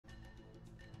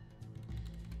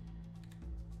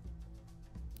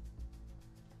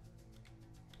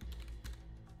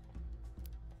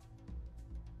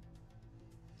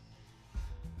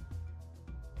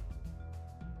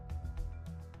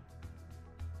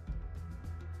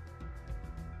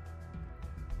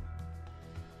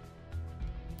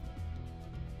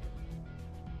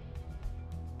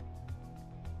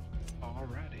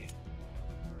already.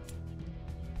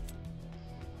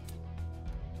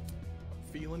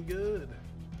 Feeling good.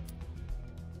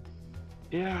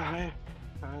 Yeah,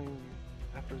 I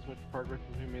after as much progress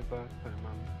as we made last time,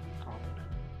 I'm confident.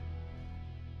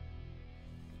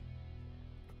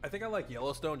 I think I like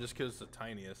Yellowstone just because it's the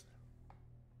tiniest.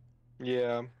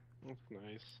 Yeah, that's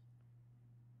nice.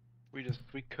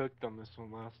 We cooked on this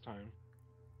one last time.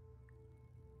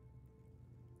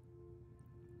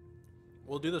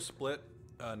 We'll do the split,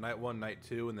 night 1, night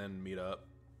 2, and then meet up.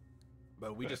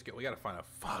 But we gotta find a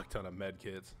fuck ton of med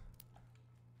kits.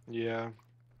 Yeah.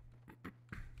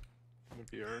 Would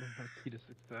be our key to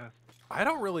success. I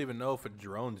don't really even know if a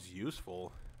drone's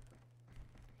useful.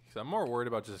 Cause I'm more worried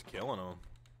about just killing them.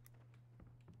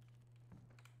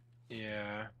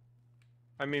 Yeah.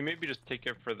 I mean, maybe just take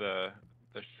it for the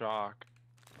shock.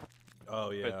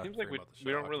 Oh yeah. But it seems like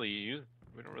we don't really use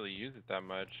it that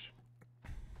much.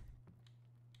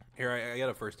 Here, I got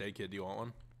a first aid kit. Do you want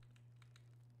one?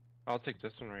 I'll take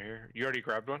this one right here. You already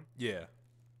grabbed one? Yeah.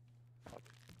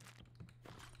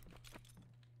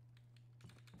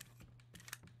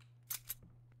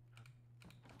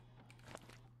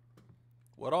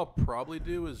 What I'll probably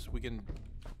do is we can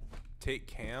take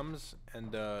cams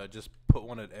and just put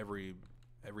one at every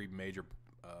major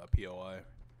POI.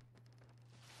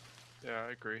 Yeah,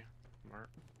 I agree. Smart.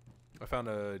 I found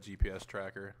a GPS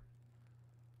tracker.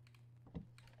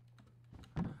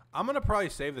 I'm gonna probably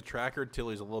save the tracker till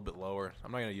he's a little bit lower.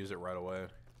 I'm not gonna use it right away.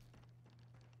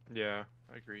 Yeah,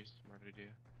 I agree. Smart idea.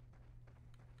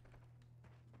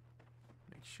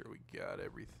 Make sure we got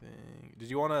everything. Did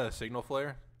you want a signal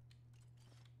flare?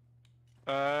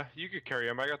 You could carry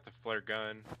him. I got the flare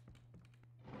gun.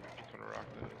 Just wanna rock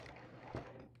those.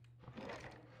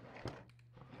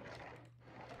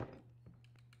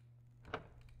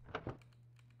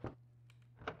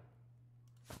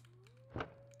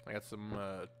 I got some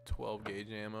 12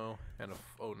 gauge ammo and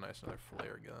oh nice, another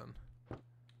flare gun.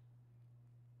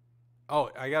 Oh,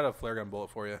 I got a flare gun bullet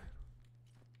for you.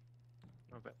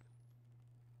 Okay.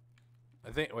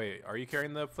 I think. Wait, are you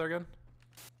carrying the flare gun?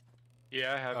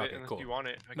 Yeah, I have Okay, it. Unless cool. you want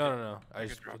it. No. I I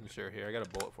just drop wasn't it. sure. Here, I got a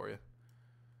bullet for you.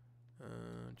 Here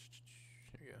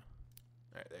you go.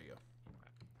 All right, there you go.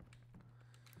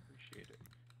 Appreciate it.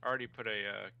 I already put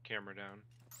a camera down.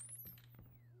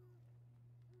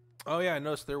 Oh yeah, I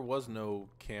noticed there was no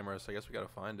camera, so I guess we gotta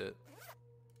find it.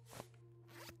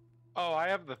 Oh, I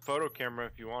have the photo camera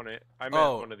if you want it. I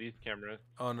meant one of these cameras.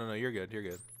 Oh no, you're good. You're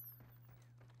good.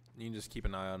 You can just keep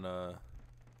an eye on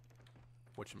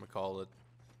whatchamacallit,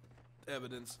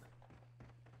 evidence.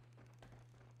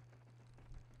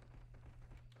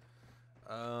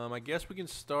 I guess we can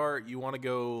start. You want to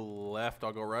go left?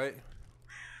 I'll go right.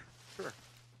 Sure.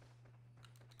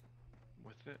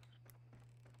 With it.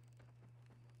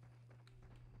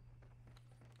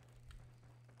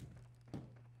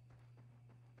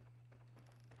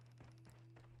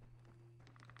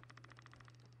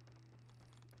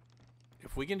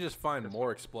 If we can just find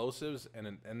more explosives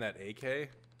and that AK.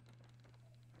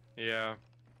 Yeah,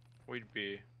 we'd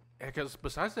be. Yeah, because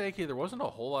besides the AK, there wasn't a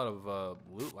whole lot of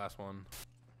loot last one.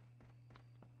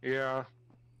 Yeah.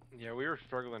 Yeah, we were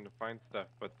struggling to find stuff,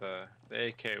 but the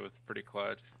AK was pretty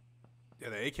clutch. Yeah,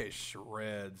 the AK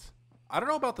shreds. I don't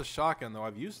know about the shotgun though.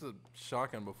 I've used the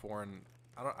shotgun before, and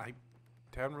I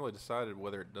haven't really decided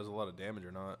whether it does a lot of damage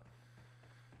or not.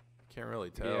 Can't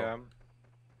really tell. Yeah.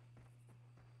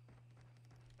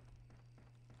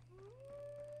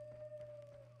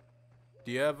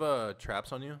 Do you have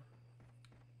traps on you?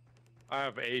 I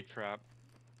have a trap.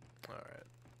 All right.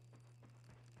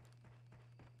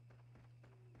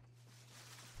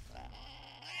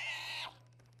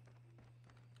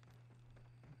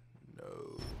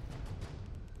 No.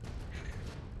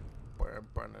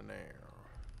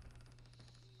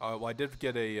 Oh, well, I did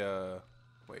get a.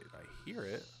 Wait, I hear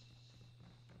it.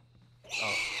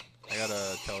 Oh, I got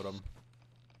a totem.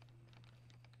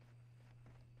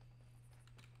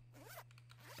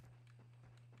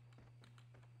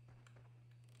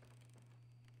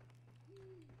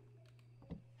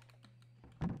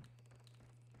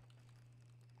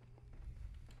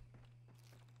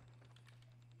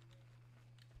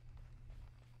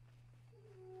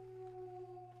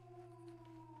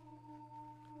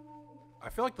 I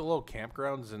feel like the little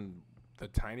campgrounds and the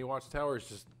tiny watchtowers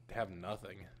just have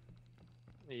nothing.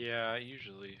 Yeah, it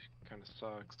usually kind of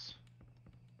sucks.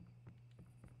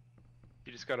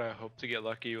 You just gotta hope to get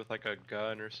lucky with like a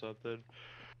gun or something.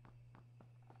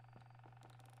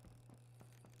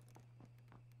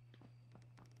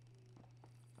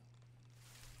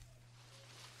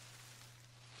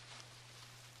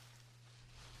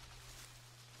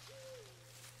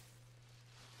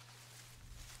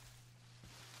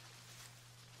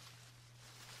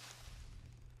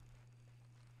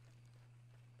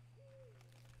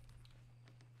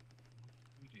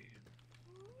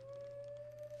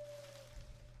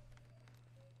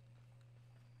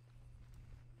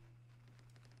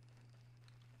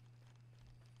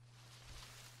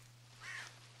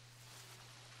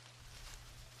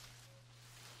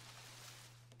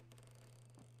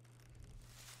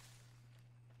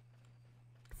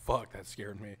 fuck, that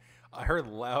scared me. I heard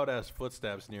loud ass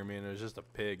footsteps near me, and it was just a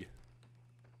pig.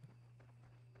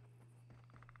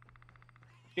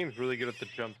 Game's really good at the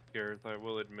jump scares, I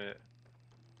will admit.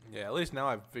 Yeah, at least now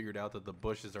I've figured out that the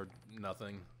bushes are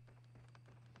nothing.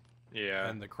 Yeah.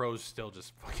 And the crows still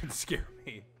just fucking scare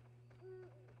me.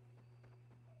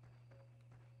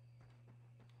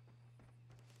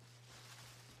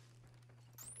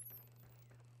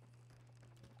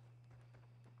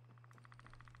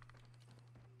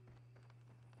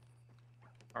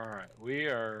 Alright,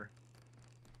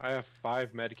 I have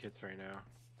 5 medkits right now.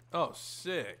 Oh,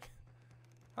 sick.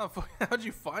 How'd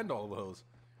you find all those?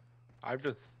 I've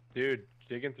just, dude,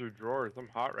 digging through drawers. I'm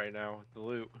hot right now with the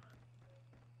loot.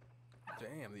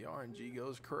 Damn, the RNG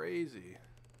goes crazy.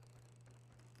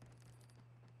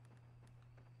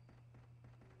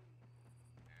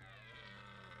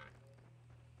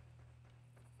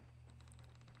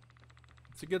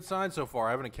 It's a good sign so far.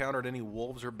 I haven't encountered any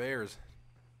wolves or bears.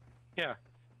 Yeah.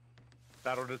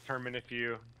 That'll determine if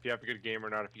you have a good game or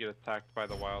not, if you get attacked by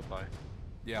the wildlife.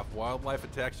 Yeah, if wildlife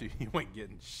attacks you, you ain't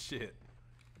getting shit.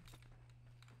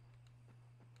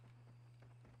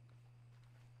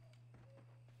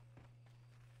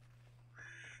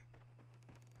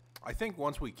 I think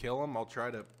once we kill them, I'll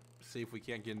try to see if we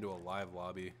can't get into a live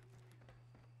lobby.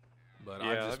 But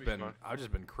Yeah, I've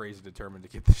just been crazy determined to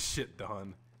get this shit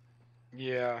done.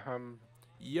 Yeah,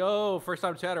 Yo, first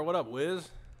time chatter, what up, Wiz?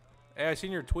 Hey, I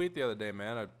seen your tweet the other day,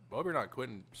 man. I hope you're not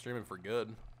quitting streaming for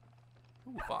good.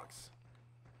 Ooh, fox.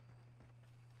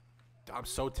 I'm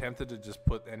so tempted to just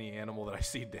put any animal that I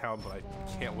see down, but I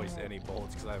can't waste any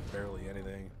bullets because I have barely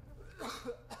anything.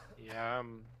 Yeah,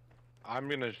 I'm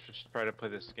gonna just try to play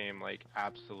this game like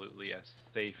absolutely as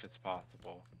safe as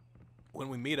possible. When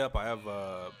we meet up, I have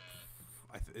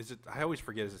I always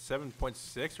forget, is it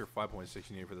 7.6 or 5.6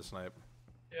 you need for the snipe?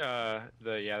 That's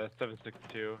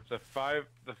 7.62. The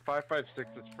 5.56 is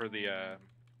for the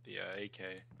AK.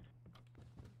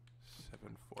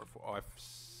 7.44. Oh, I have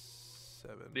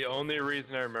 7. The only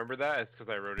reason I remember that is because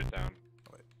I wrote it down.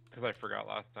 Oh, wait. Because I forgot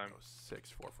last time. Oh,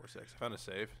 6.446. I found a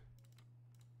save.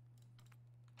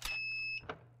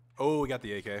 Oh, we got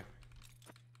the AK.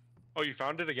 Oh, you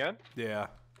found it again? Yeah.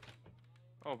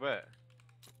 Oh, bet.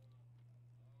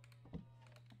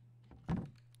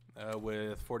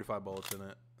 With 45 bullets in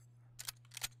it.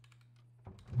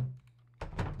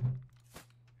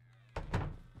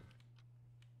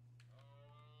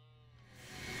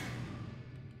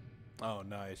 Oh,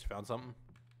 nice. Found something?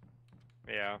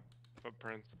 Yeah.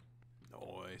 Footprints.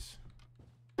 Nice.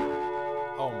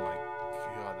 Oh my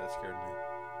god, that scared me.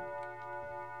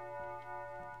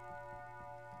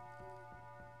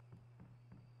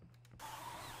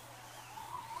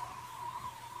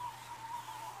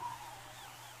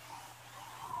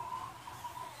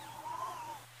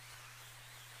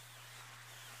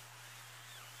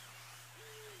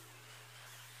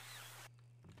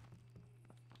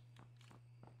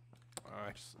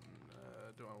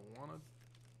 Do I want to?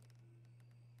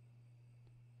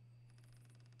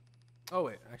 Oh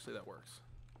wait, actually that works.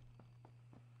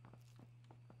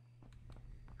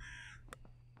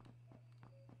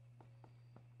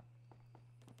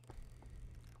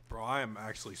 Bro, I am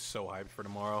actually so hyped for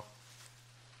tomorrow.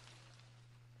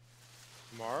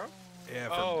 Tomorrow? Yeah,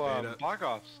 for beta. Black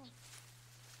Ops.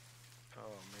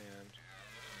 Oh man.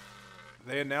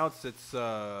 They announced it's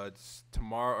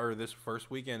tomorrow, or this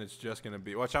first weekend it's just gonna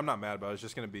be, which I'm not mad about. It's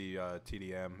just gonna be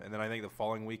TDM, and then I think the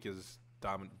following week is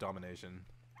domination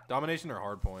or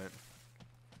hardpoint.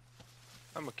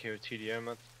 I'm okay with TDM.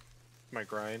 That's my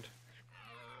grind.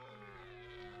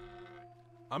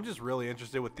 I'm just really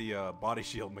interested with the body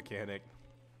shield mechanic.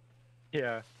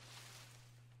 Yeah.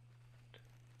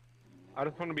 I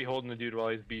just want to be holding the dude while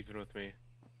he's beefing with me.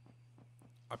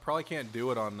 I probably can't do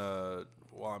it on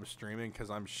while I'm streaming because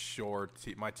I'm sure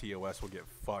my TOS will get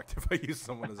fucked if I use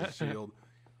someone as a shield.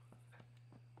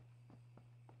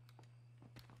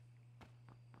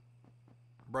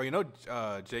 Bro, you know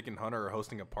Jake and Hunter are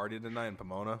hosting a party tonight in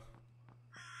Pomona?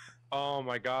 Oh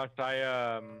my gosh,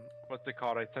 what's it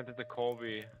called? I sent it to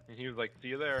Colby, and he was like, "See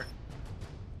you there."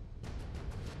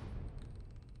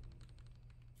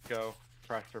 Go,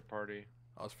 crash their party.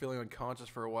 I was feeling unconscious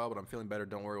for a while, but I'm feeling better.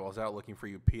 Don't worry. While I was out looking for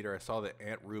you, Peter, I saw that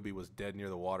Aunt Ruby was dead near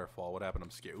the waterfall. What happened?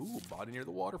 I'm scared. Ooh, body near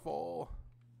the waterfall.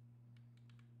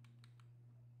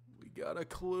 We got a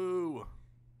clue.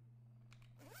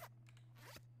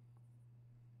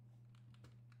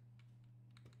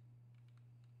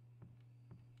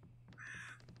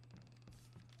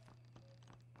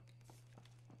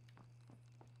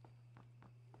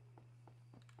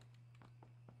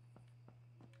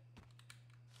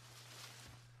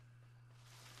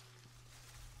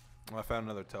 Oh, I found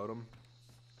another totem.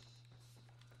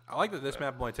 I like that this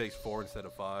map only takes 4 instead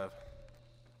of 5.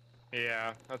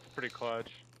 Yeah, that's pretty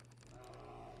clutch.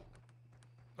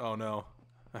 Oh no,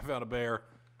 I found a bear.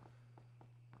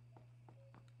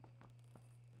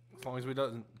 As long as he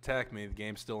doesn't attack me, the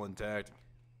game's still intact.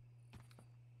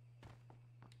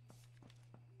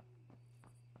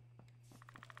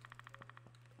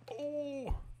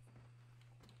 Oh!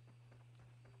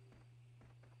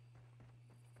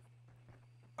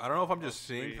 I don't know if I'm just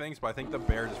seeing things, but I think the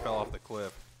bear just fell off the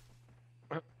cliff.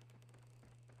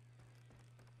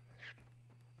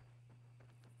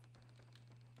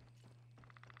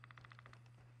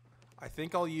 I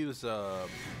think I'll use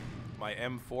my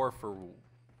M4 for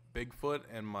Bigfoot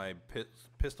and my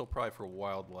pistol probably for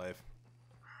wildlife.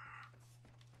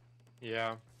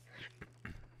 Yeah.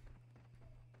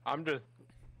 I'm just...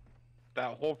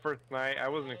 That whole first night, I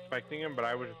wasn't expecting him, but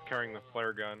I was just carrying the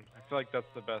flare gun. I feel like that's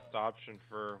the best option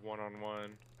for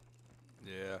one-on-one.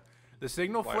 Yeah. The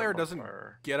signal flare doesn't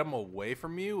get him away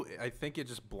from you. I think it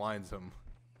just blinds him.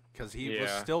 Because he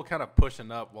was still kind of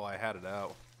pushing up while I had it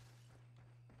out.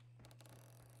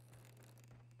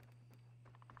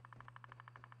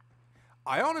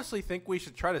 I honestly think we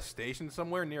should try to station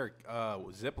somewhere near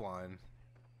zip line.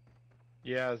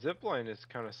 Yeah, zipline is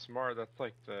kind of smart. That's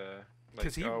like the...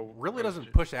 Because he really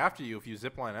doesn't push after you if you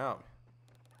zipline out.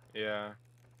 Yeah.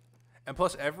 And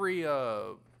plus, every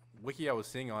wiki I was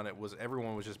seeing on it was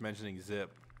everyone was just mentioning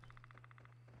zip.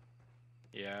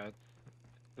 Yeah,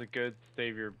 it's a good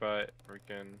save your butt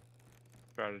freaking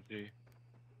strategy.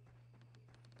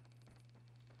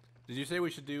 Did you say we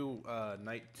should do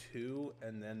night 2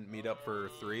 and then meet up for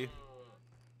 3?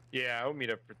 Yeah, I'll meet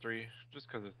up for 3, just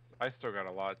because I still got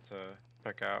a lot to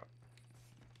check out.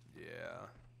 Yeah.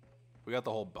 We got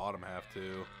the whole bottom half,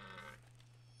 too.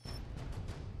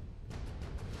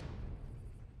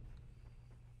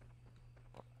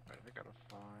 Alright, I gotta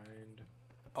find...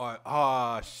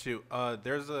 Oh, shoot.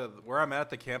 There's where I'm at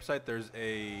the campsite, there's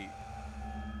a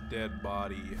dead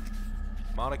body.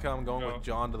 Monica, I'm going with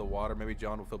John to the water. Maybe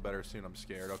John will feel better soon. I'm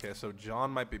scared. Okay, so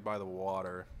John might be by the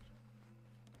water.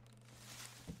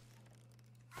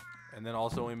 And then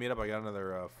also when we meet up, I got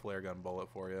another flare gun bullet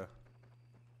for you.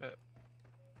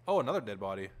 Oh, another dead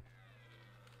body.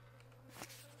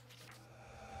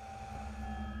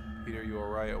 Peter, you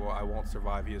alright? Well, I won't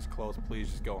survive. He is close. Please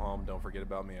just go home. Don't forget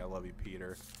about me. I love you,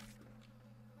 Peter.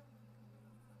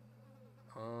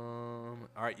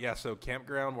 Alright, yeah, so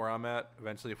campground where I'm at,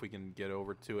 eventually if we can get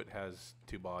over to it, has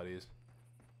 2 bodies.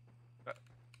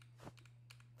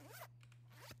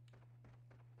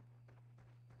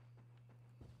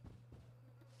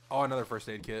 Oh, another first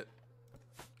aid kit.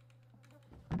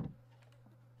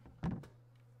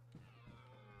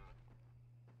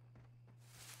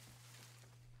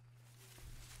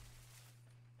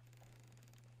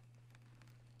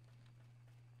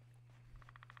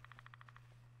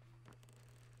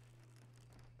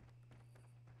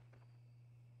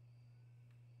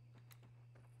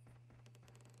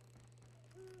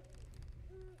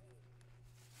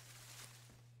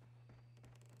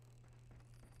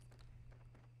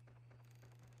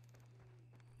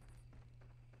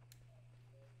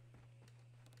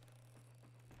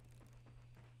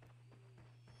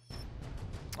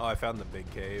 Oh, I found the big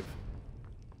cave.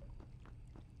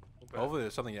 Okay. Hopefully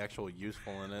there's something actually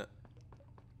useful in it.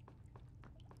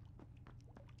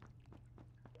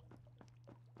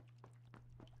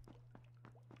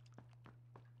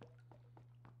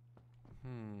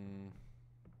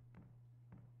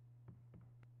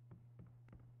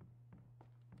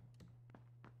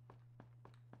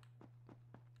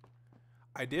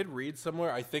 I did read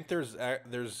somewhere. I think there's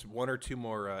 1 or 2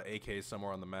 more AKs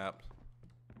somewhere on the map.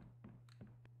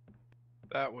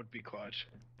 That would be clutch.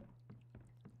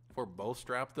 If we're both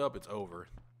strapped up, it's over.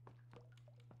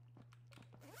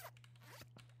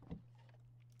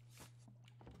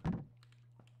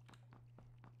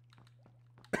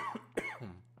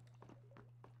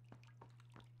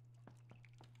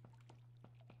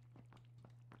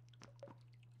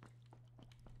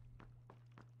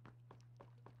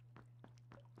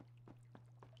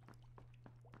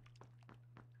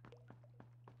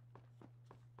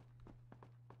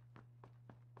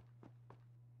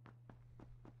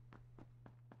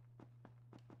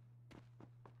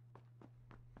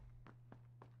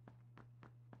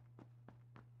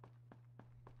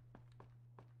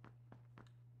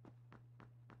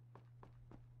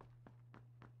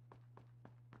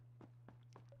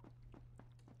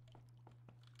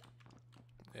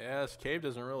 Yeah, this cave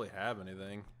doesn't really have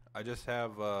anything. I just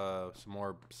have some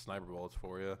more sniper bullets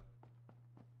for you.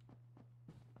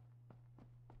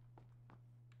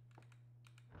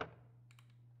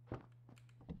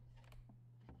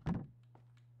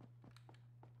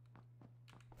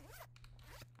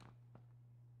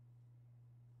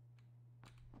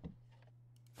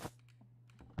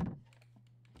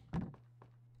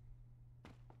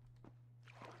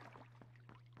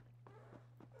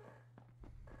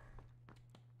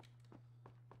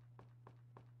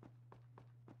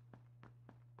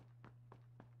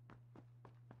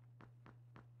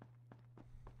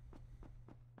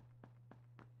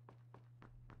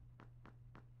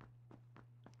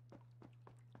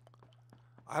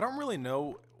 I don't really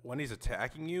know when he's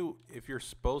attacking you if you're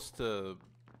supposed to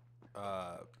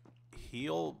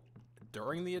heal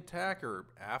during the attack or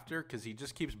after, because he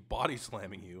just keeps body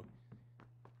slamming you.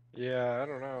 Yeah, I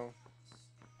don't know.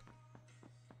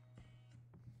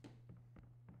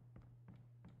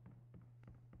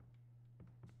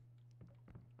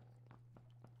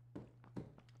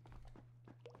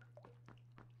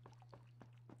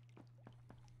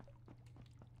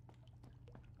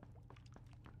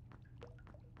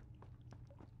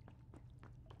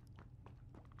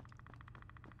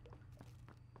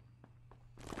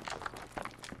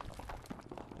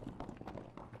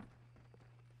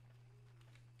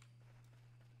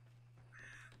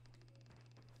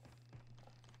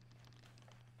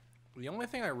 The only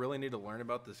thing I really need to learn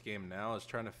about this game now is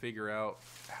trying to figure out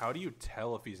how do you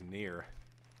tell if he's near.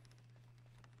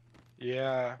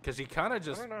 Yeah. Because he kind of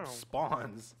just I don't know.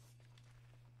 spawns.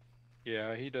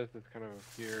 Yeah, he does this kind of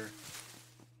here.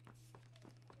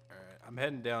 Alright, I'm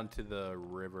heading down to the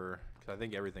river because I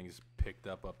think everything's picked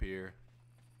up here.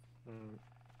 Mm.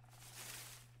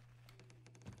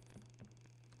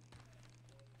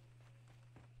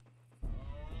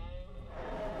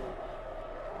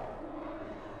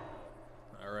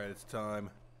 Alright, it's time.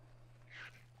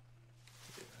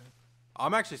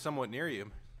 I'm actually somewhat near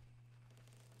you.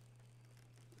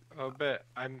 I'll bet.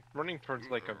 I'm running towards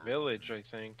like a village, I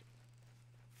think.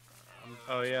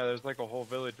 Oh yeah, there's like a whole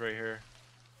village right here.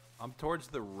 I'm towards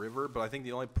the river, but I think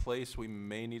the only place we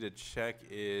may need to check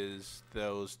is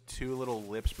those two little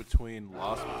lips between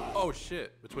Lost... Oh,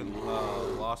 shit. Between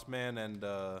Lost Man and...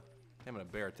 Damn it, a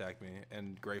bear attacked me.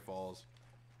 And Grey Falls.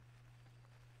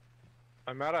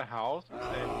 I'm at a house,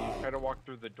 and you try to walk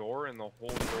through the door, and the whole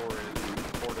door is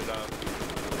boarded up.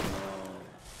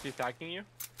 Is he attacking you?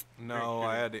 No,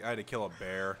 I had to kill a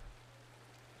bear.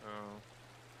 Oh.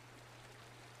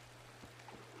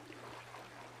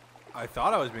 I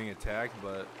thought I was being attacked,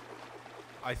 but...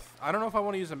 I don't know if I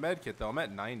want to use a med kit, though. I'm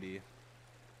at 90.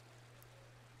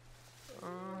 I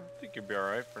think you'll be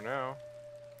alright for now.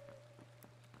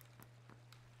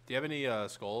 Do you have any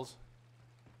skulls?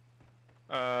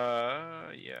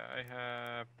 Yeah, I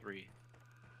have 3.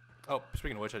 Oh,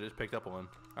 speaking of which, I just picked up one.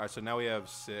 Alright, so now we have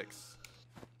 6.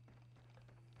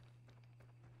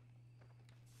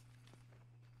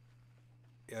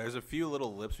 Yeah, there's a few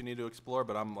little lips we need to explore,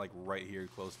 but I'm like right here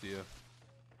close to you.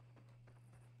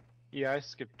 Yeah, I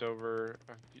skipped over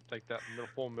like that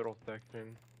whole middle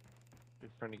section.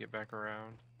 Just trying to get back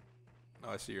around.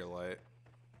 Oh, I see your light.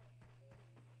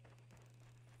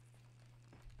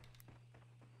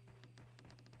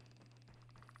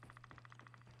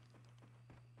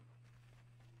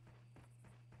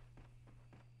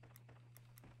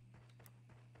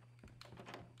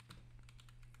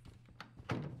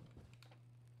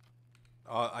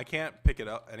 I can't pick it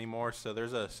up anymore, so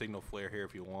there's a signal flare here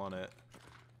if you want it.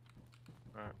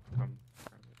 Alright, come.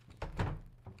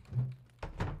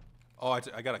 Oh,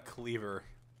 I got a cleaver.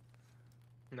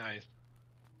 Nice.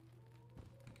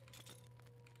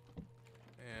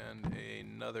 And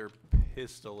another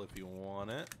pistol if you want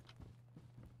it.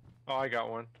 Oh, I got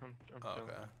one. I'm chilling.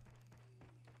 Okay.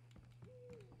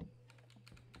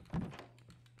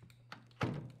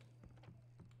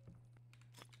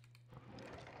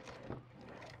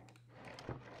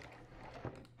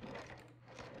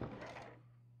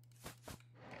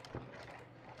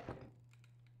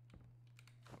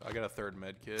 I got a third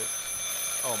med kit.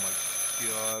 Oh my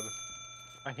god.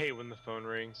 I hate when the phone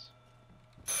rings.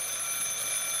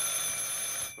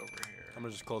 It's over here. I'm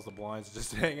gonna just close the blinds and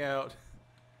just hang out.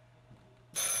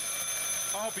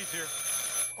 Oh, he's here.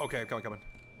 Okay, I'm coming.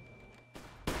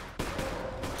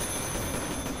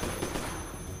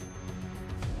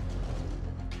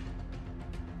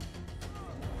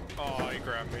 Oh, he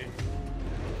grabbed me.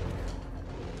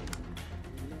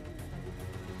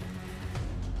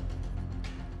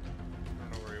 I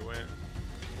don't know where he went.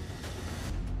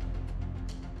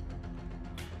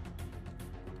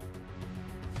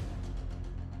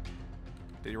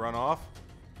 Did he run off?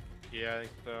 Yeah, I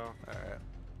think so. Alright.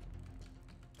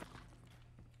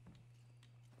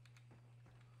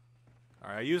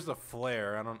 Alright, I used the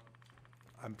flare.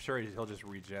 I'm sure he'll just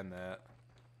regen that.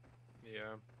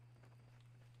 Yeah.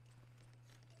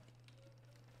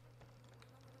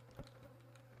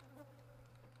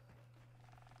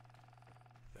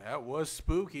 That was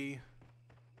spooky.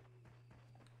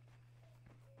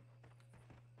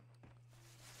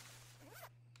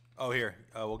 Oh, here.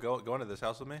 We'll go into this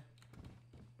house with me.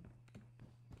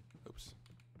 Oops.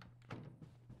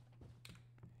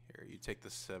 Here, you take the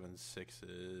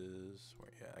 7.6s.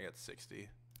 Yeah, I got 60.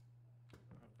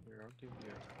 Here, I'll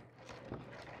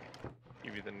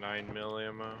give you the 9mm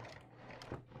ammo.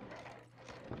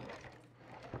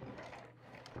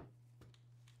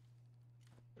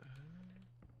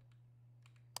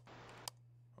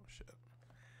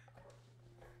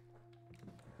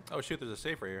 Oh shoot, there's a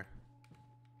safe right here.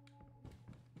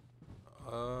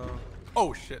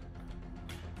 Oh shit.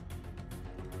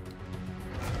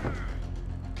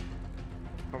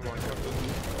 Come on, jump this.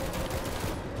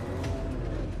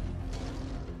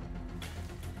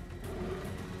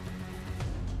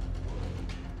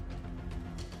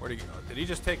 Where'd he go? Did he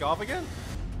just take off again?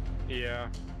 Yeah.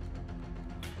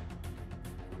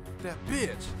 That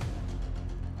bitch.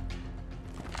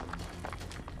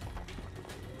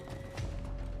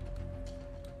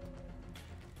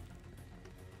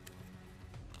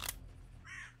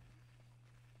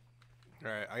 All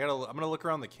right, I'm gonna look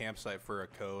around the campsite for a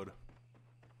code.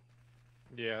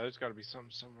 Yeah, there's got to be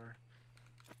something somewhere.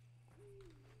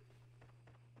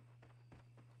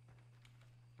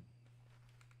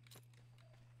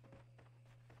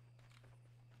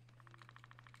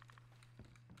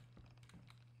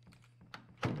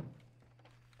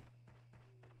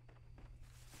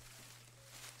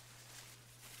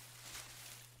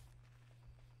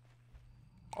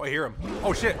 Oh, I hear him.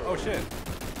 Oh shit! Oh shit!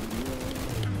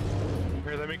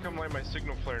 Here, let me come light my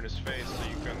signal flare in his face so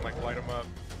you can like light him up.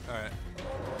 All right.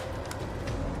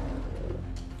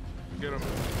 Get him.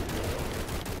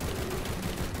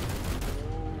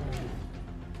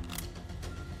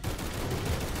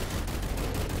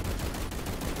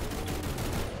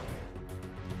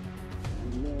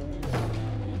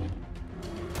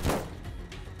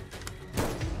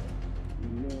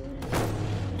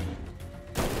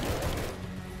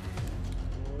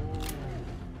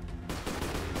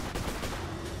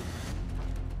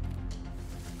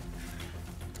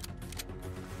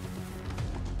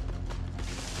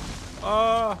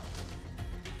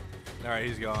 Alright,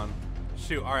 he's gone.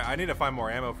 Shoot, alright, I need to find more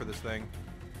ammo for this thing.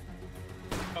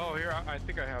 Oh, here, I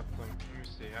think I have some. Let me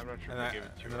see. I'm not sure if I gave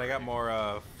it to you. And then I got more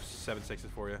 7.6s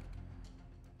for you.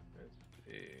 Let's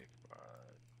see.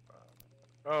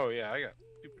 Oh, yeah, I got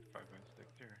stupid 5.6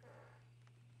 here.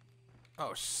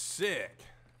 Oh, sick.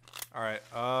 Alright,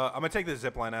 I'm gonna take this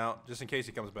zip line out just in case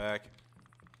he comes back.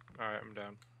 Alright, I'm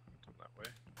down. Come that way.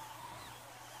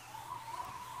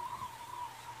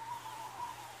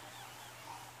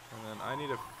 And then I need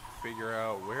to figure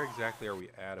out where exactly are we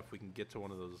at if we can get to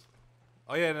one of those.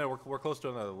 Oh yeah, no, we're close to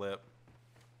another lip.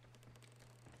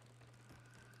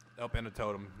 Oh, and a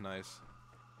totem, nice.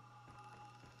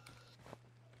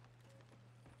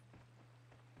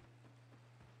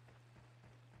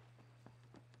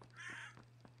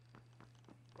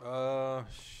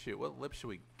 Shit, what lip should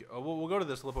we go? Oh, we'll go to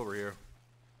this lip over here.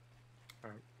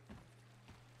 Alright.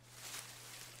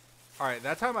 Alright,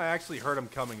 that time I actually heard him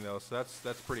coming though, so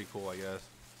that's pretty cool, I guess.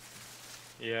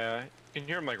 Yeah, you can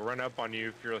hear him like run up on you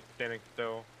if you're like, standing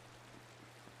still.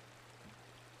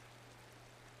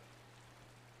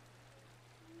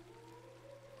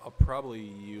 I'll probably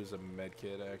use a med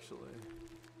kit actually.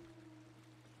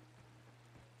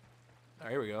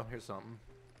 Alright, here we go. Here's something.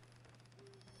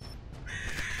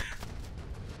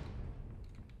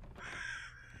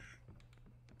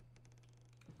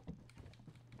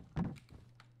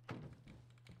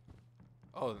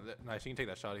 Oh, nice. You can take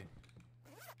that shotty.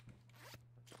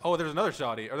 Oh, there's another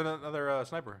shotty. Or another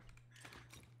sniper.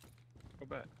 Go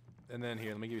back. And then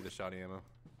here, let me give you the shotty ammo.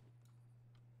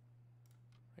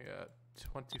 I got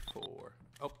 24.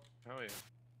 Oh. Oh,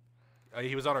 yeah.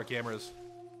 He was on our cameras.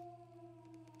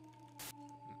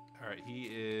 Alright, he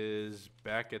is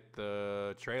back at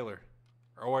the trailer.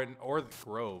 Or the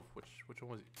Grove. Which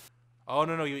one was he? Oh,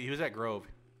 no, he was at Grove.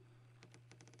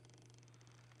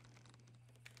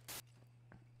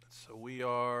 So we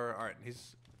are... Alright,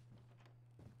 he's...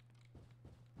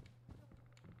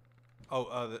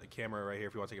 Oh, the camera right here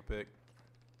if you want to take a pic.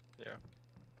 Yeah.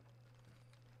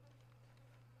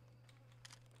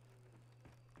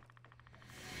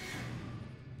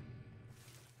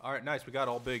 Alright, nice. We got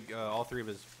all three of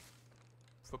his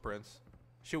footprints.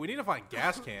 Shoot, we need to find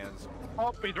gas cans.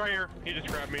 Oh, he's right here. He just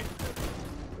grabbed me.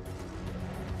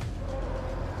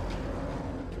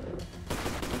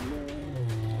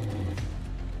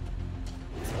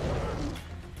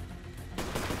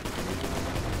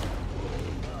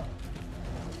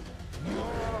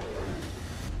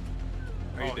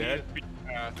 Are you dead?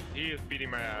 He is beating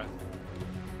my ass.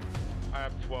 I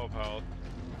have 12 health.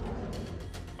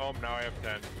 Oh, now I have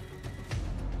 10.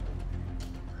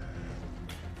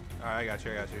 Alright, I got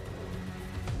you.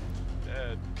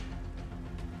 Dead.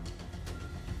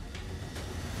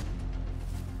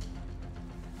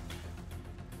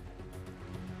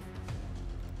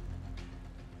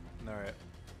 Alright.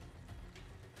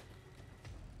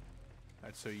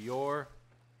 Alright, so you're...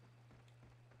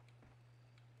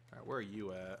 Alright, where are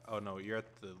you at? Oh no, you're at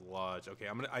the lodge. Okay,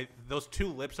 those two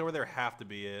lips over there have to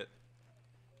be it.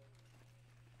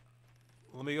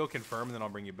 Let me go confirm, and then I'll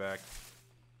bring you back.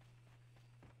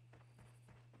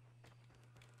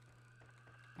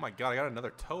 Oh my god, I got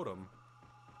another totem.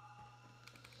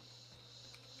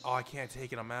 Oh, I can't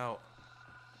take it. I'm out.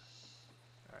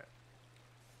 Alright.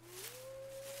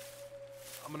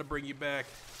 I'm gonna bring you back.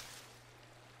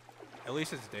 At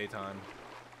least it's daytime.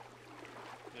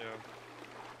 Yeah.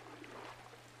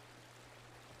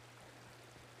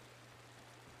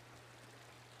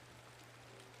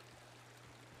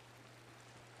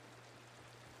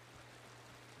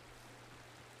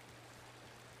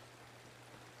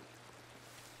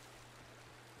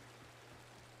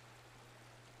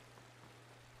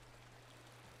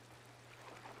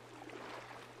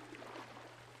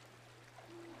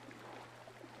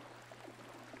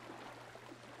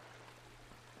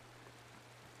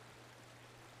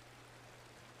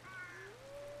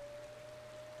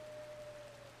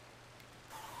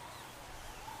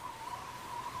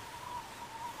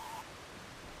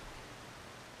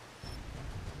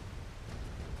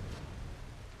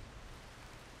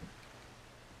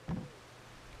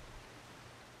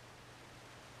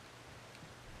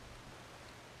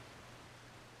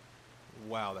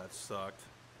 Wow, that sucked.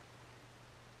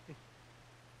 I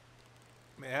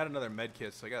mean, I had another med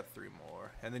kit, so I got 3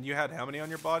 more. And then you had how many on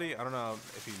your body? I don't know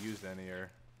if you used any or...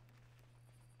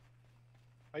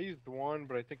 I used 1,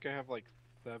 but I think I have like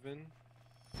 7.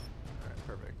 Alright,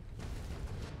 perfect.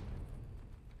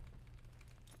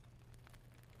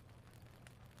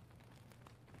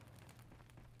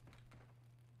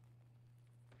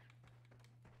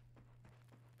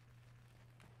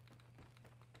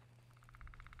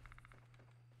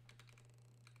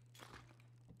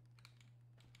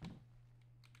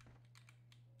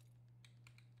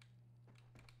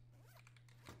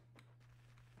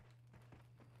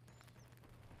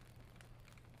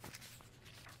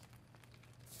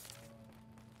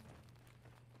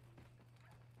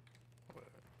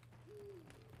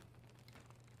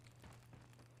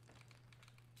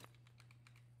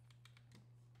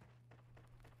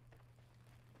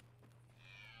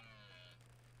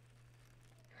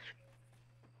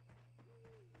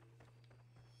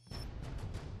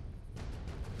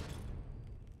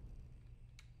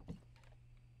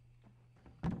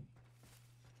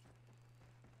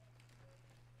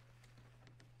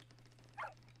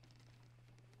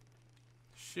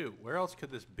 Shoot, where else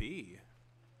could this be?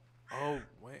 Oh,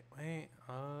 wait.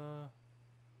 Alright,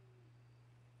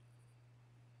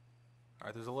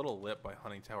 there's a little lip by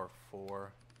Hunting Tower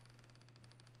 4.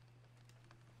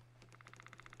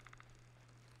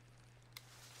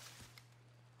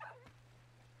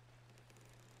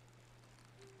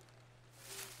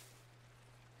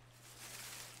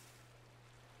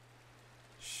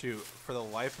 Shoot, for the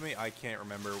life of me, I can't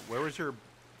remember. Where was your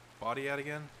body at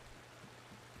again?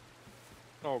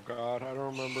 Oh god, I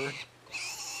don't remember.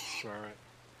 Alright.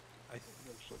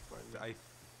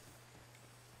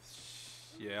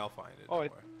 Yeah, I'll find it. Oh,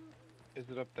 is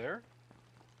it up there?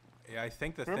 Yeah, I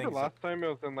think the Remember thing's last time it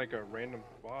was in like a random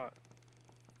spot.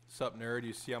 Sup, nerd?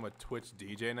 You see I'm a Twitch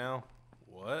DJ now?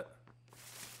 What?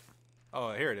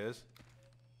 Oh, here it is.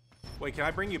 Wait, can I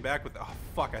bring you back with... Oh,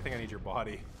 fuck, I think I need your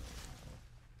body.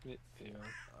 Yeah.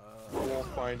 I won't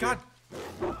find God. it.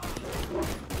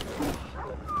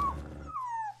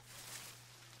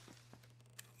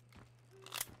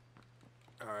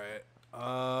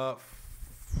 Alright.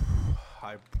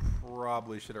 I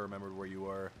probably should have remembered where you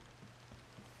were.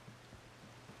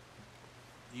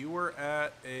 You were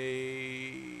at a...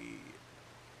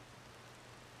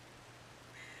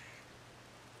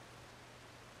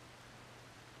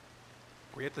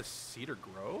 Were you at the Cedar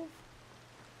Grove?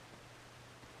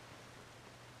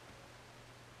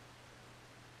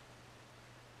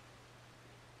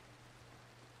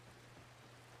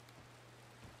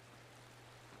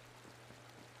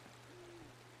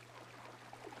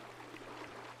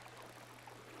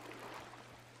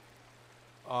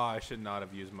 Oh, I should not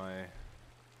have used my...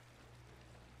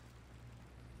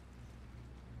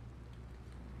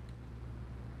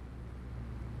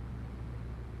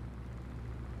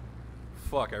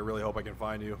 Fuck, I really hope I can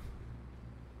find you.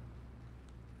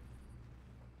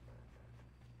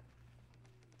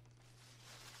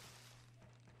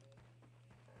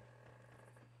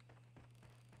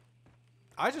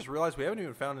 I just realized we haven't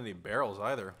even found any barrels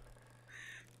either.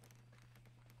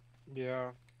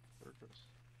 Yeah. There it goes.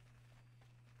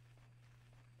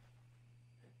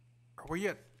 Were you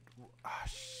at...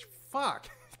 fuck.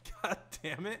 God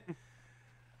damn it.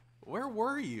 Where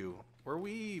were you? Were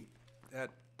we at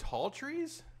Tall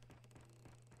Trees?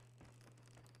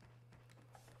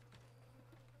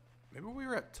 Maybe we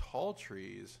were at Tall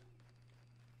Trees.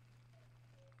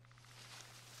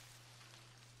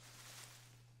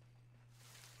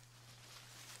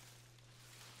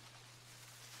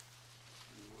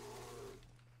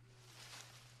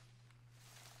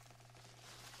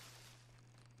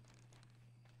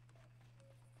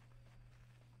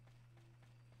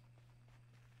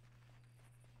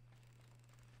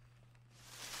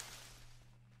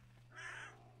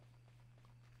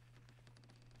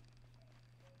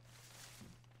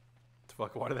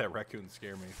 fuck? Why did that raccoon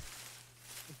scare me?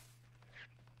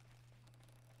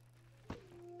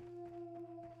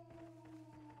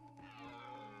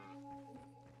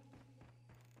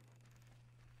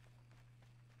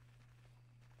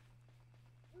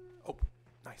 Oh,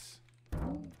 nice.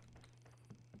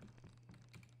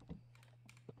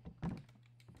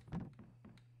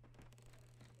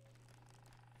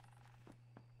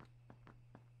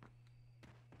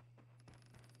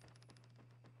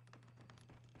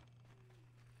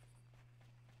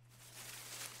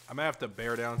 I'm gonna have to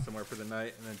bear down somewhere for the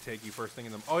night and then take you first thing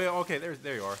in the. Oh yeah, okay.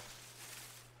 There you are.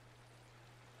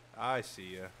 I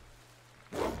see ya.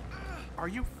 Are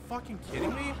you fucking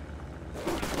kidding me?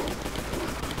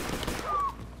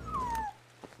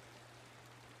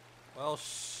 Well,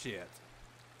 shit.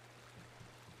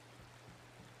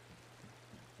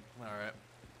 All right.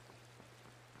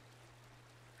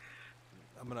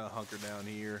 I'm gonna hunker down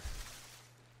here.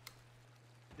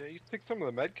 Yeah, you took some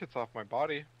of the medkits off my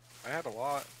body. I had a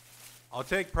lot. I'll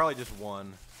take probably just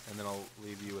one, and then I'll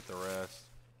leave you with the rest.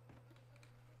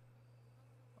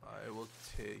 I will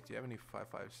take. Do you have any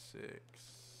 5.56?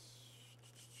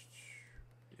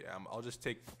 Yeah, I'll just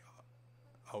take.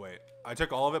 Oh wait, I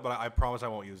took all of it, but I promise I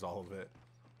won't use all of it.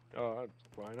 Oh, that's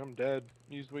fine. I'm dead.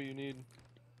 Use what you need.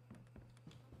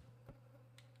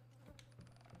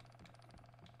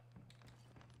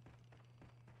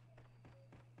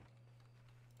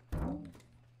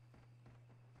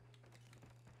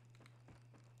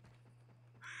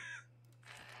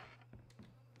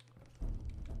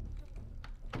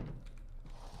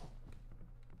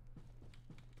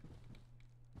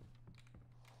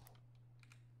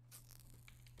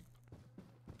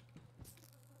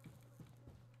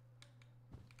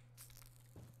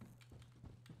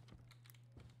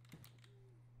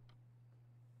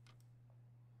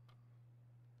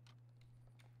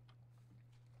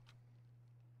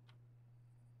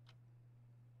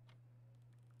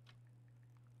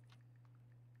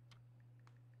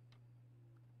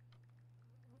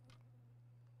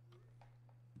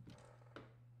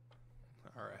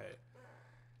 All right.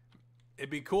 It'd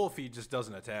be cool if he just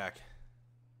doesn't attack.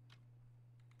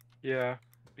 Yeah,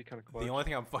 be kind of close. The only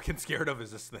thing I'm fucking scared of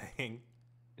is this thing.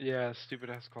 Yeah,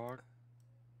 stupid ass clock.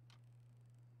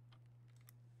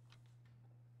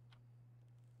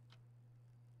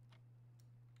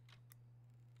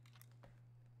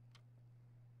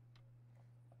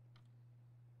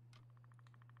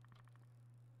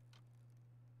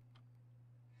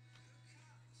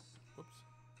 Whoops.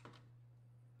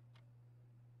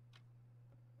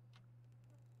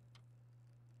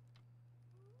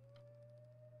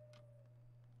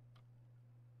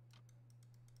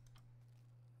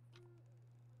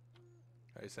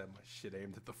 I just had my shit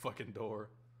aimed at the fucking door.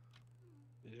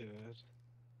 Yeah, it's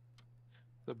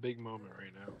a big moment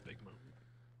right now. Big moment.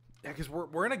 Yeah, because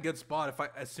we're in a good spot. If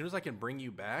as soon as I can bring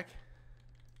you back.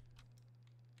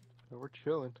 So we're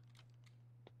chilling.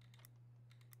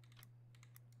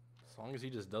 As long as he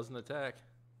just doesn't attack.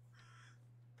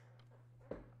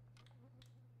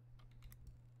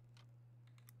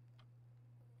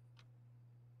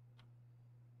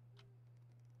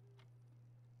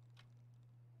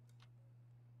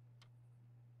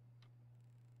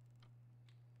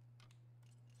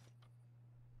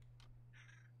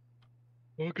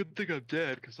 Well, good thing I'm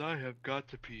dead, because I have got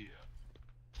to pee.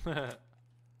 Fuck,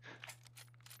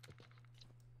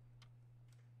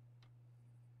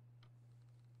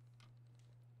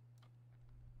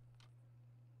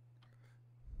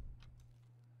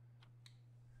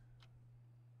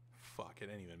 it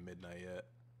ain't even midnight yet.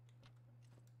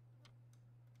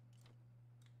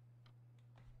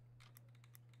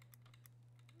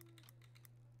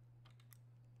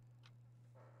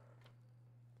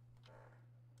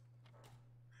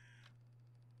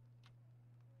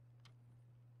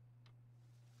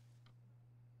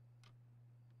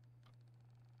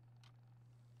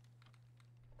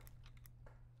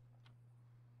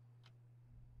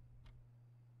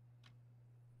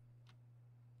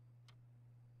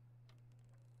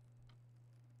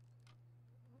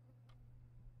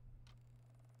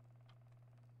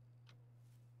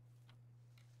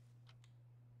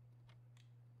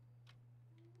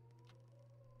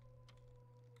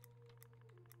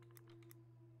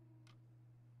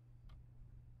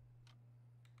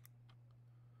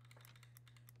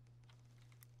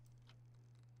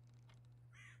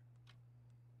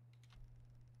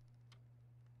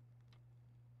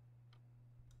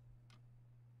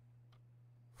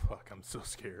 Fuck, I'm so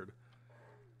scared.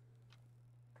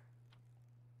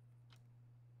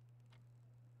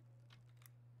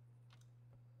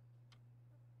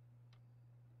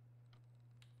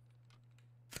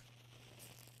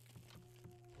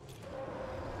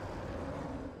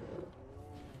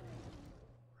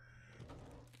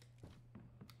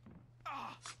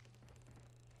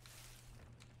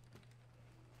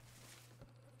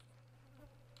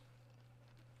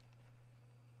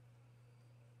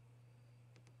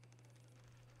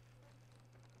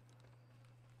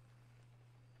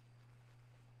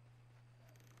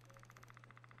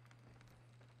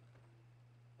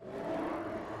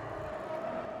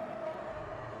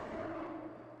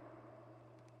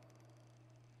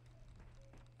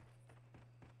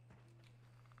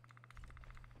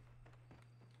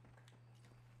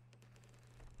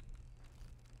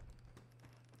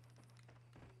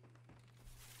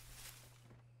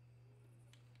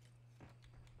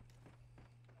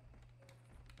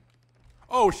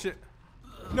 Oh shit!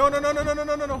 No, no, no, no, no, no,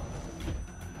 no, no, no!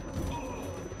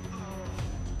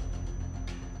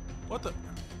 What the?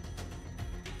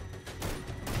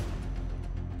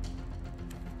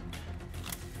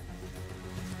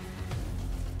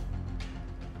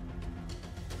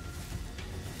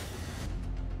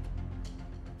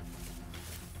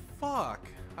 Fuck!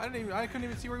 I couldn't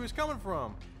even see where he was coming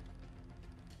from.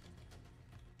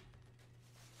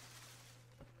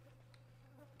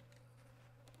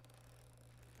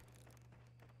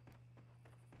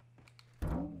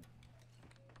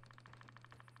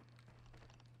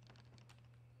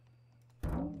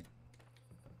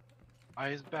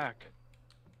 Eyes back.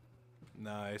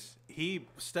 Nice. He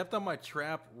stepped on my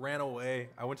trap, ran away.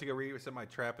 I went to go reset my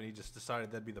trap, and he just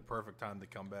decided that'd be the perfect time to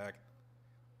come back.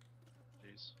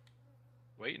 Jeez.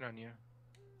 Waiting on you.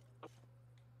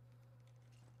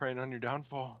 Praying on your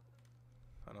downfall.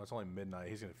 I know it's only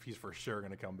midnight. He's for sure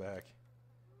gonna come back.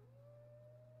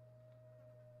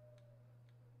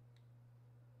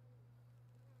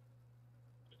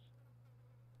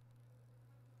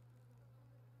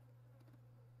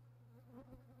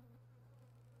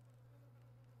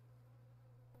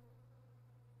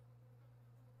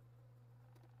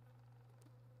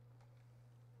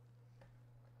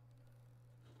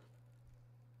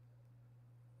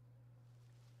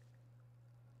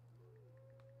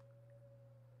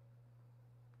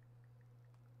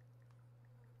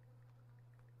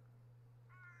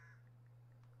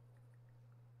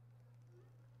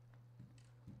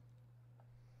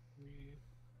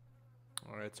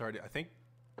 All right, it's already.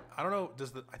 I don't know.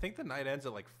 I think the night ends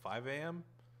at like 5 a.m.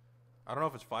 I don't know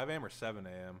if it's 5 a.m. or 7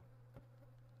 a.m.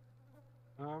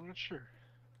 I'm not sure.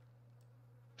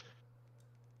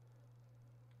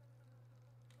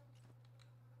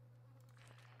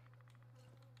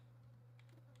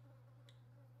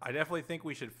 I definitely think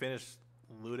we should finish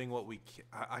looting what we can.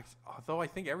 Although I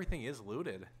think everything is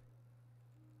looted.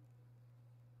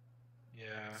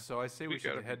 Yeah. So I say we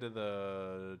should head to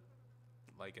the,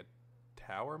 like a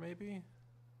tower maybe?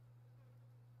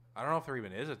 I don't know if there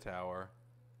even is a tower.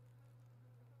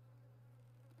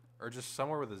 Or just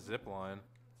somewhere with a zip line.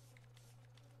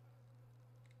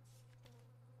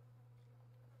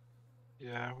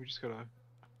 Yeah, we just gotta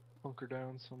bunker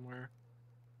down somewhere.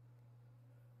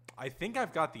 I think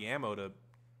I've got the ammo to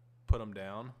put them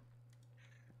down.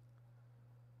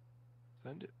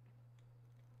 Send it.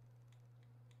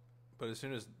 But as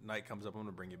soon as night comes up, I'm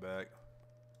gonna bring you back.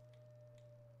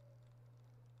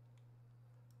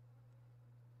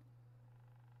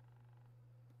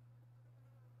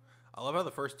 I love how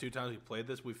the first 2 times we played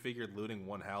this, we figured looting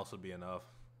one house would be enough.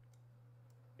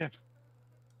 Yeah.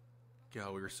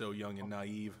 God, we were so young and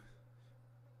naive.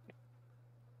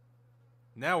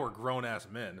 Now we're grown-ass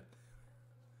men.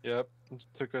 Yep. It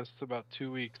took us about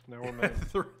 2 weeks. Now we're men.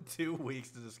 2 weeks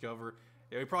to discover.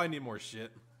 Yeah, we probably need more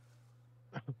shit.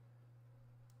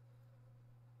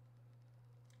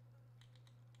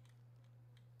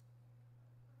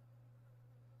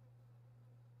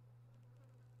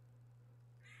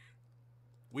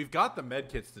 We've got the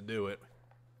medkits to do it.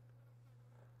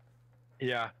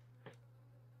 Yeah.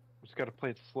 Just gotta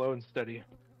play it slow and steady.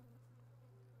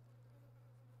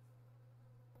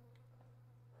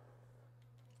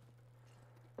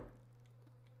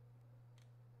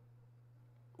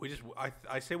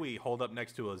 I say we hold up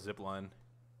next to a zip line.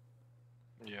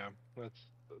 Yeah, that's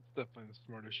definitely the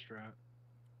smartest strat.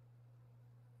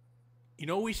 You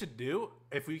know what we should do?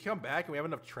 If we come back and we have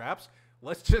enough traps,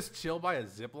 let's just chill by a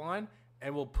zip line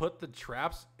and we'll put the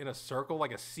traps in a circle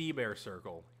like a sea bear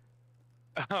circle.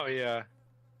 Oh yeah.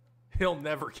 He'll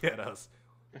never get us.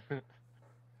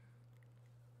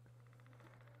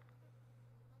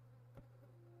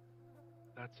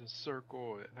 That's a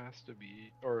circle, it has to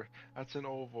be. Or, that's an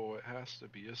oval, it has to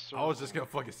be a circle. I was just gonna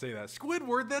fucking say that.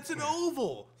 Squidward, that's an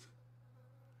oval!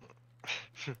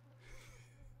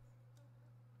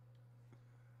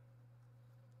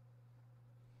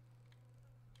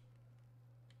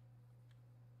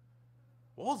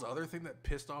 What was the other thing that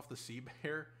pissed off the sea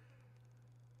bear?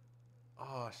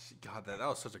 Oh, God, that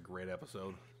was such a great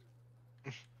episode.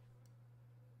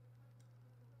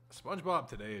 SpongeBob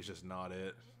today is just not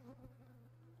it.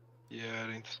 Yeah,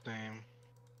 it ain't the same.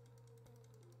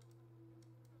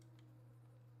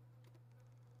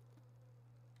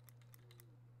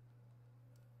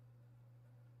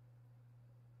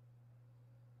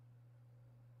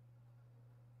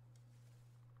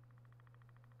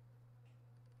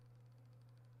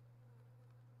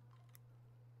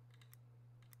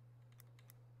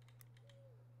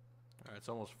 Alright, it's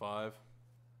almost 5.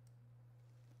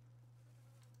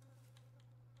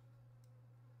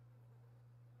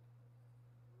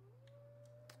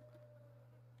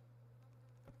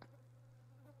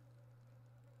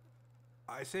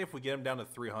 I say if we get him down to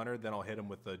 300, then I'll hit him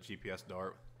with the GPS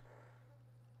dart.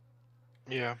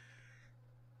 Yeah.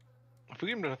 If we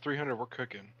get him to 300, we're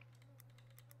cooking.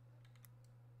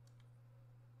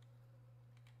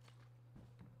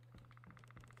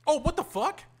 Oh, what the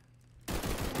fuck?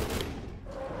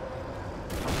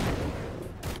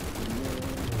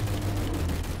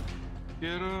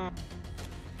 Get him.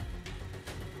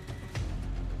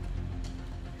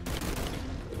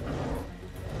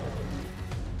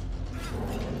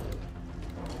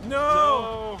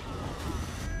 No!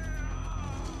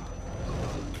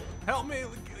 Help me!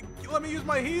 Let me use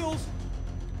my heals!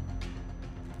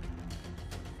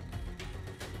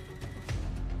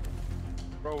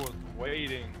 Bro was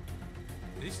waiting.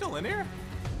 Is he still in here?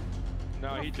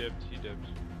 No, he dipped. He dipped.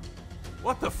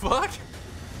 What the fuck?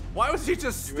 Why was he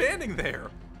just standing there?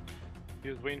 He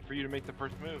was waiting for you to make the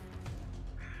first move.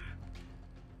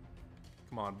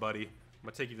 Come on, buddy. I'm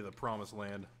gonna take you to the promised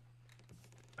land.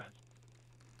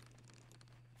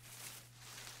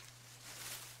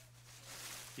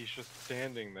 He's just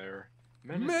standing there.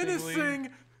 Menacing!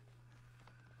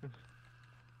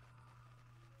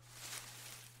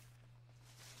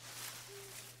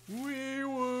 Wee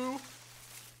woo!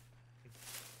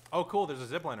 Oh, cool. There's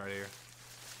a zipline right here.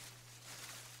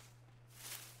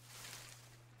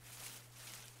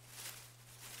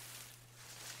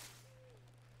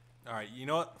 All right, you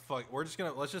know what? Fuck,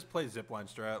 let's just play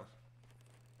zipline strat.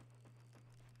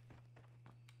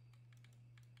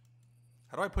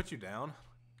 How do I put you down?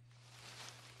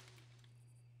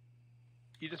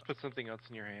 You just put something else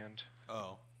in your hand.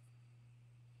 Oh.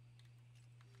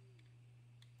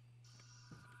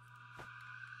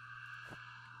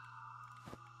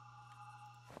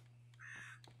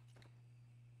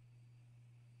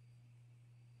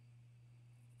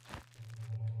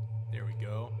 There we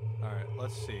go. All right,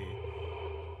 let's see.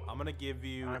 I'm gonna give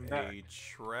you a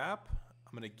trap.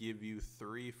 I'm gonna give you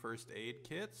 3 first aid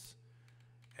kits,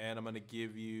 and I'm gonna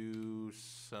give you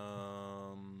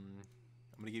some.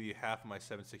 I'm gonna give you half of my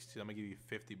 7.62. I'm gonna give you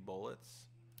 50 bullets,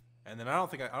 and then I don't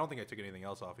think I took anything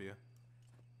else off you.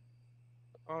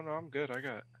 Oh no, I'm good.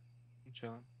 I'm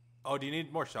chilling. Oh, do you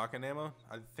need more shotgun ammo?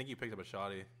 I think you picked up a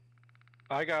shotty.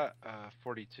 I got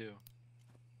 42.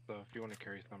 So if you want to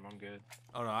carry some, I'm good.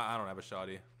 Oh no, I don't have a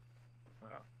shotty.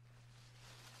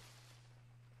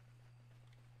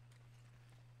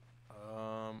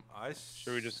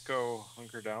 Should we just go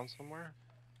hunker down somewhere?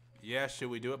 Yeah,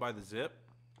 should we do it by the zip?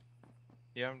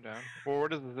 Yeah, I'm down. Well, where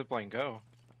does the zip line go?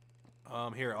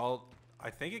 Here, I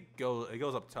think it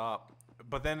goes up top.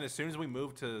 But then as soon as we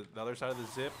move to the other side of the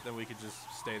zip, then we could just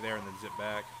stay there and then zip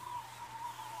back.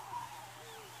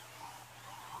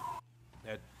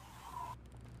 It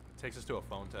takes us to a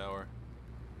phone tower.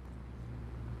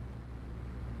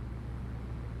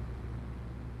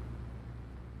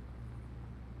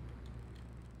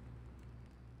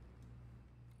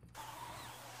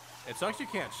 It sucks you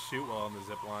can't shoot while on the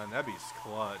zip line. That'd be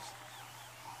clutch. Is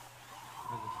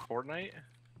this Fortnite?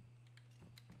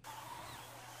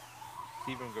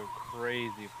 Steven would go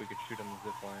crazy if we could shoot on the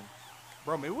zip line.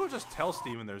 Bro, maybe we'll just tell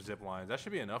Steven there's zip lines. That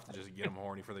should be enough to just get him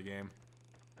horny for the game.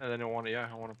 And then I want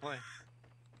to play.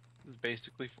 This is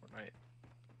basically Fortnite.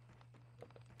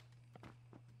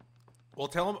 We'll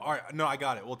tell him. All right, no, I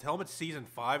got it. We'll tell him it's season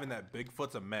 5 and that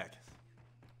Bigfoot's a mech.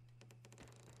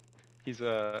 He's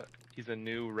a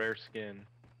new rare skin.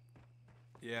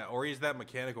 Yeah, or he's that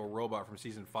mechanical robot from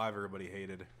season 5 everybody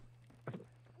hated.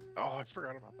 Oh, I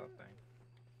forgot about that thing.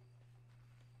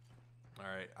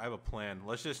 Alright, I have a plan.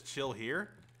 Let's just chill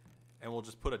here, and we'll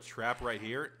just put a trap right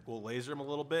here. We'll laser him a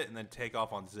little bit, and then take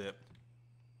off on zip.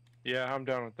 Yeah, I'm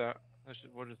down with that.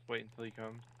 We'll just wait until he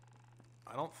comes.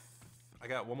 I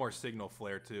got one more signal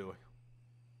flare, too.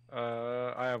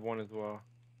 I have one as well.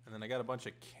 And then I got a bunch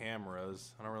of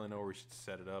cameras. I don't really know where we should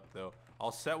set it up, though.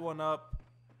 I'll set one up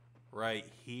right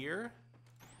here,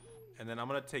 and then I'm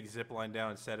going to take zipline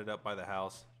down and set it up by the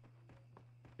house.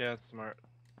 Yeah, that's smart.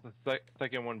 The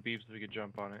second one beeps so we could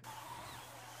jump on it.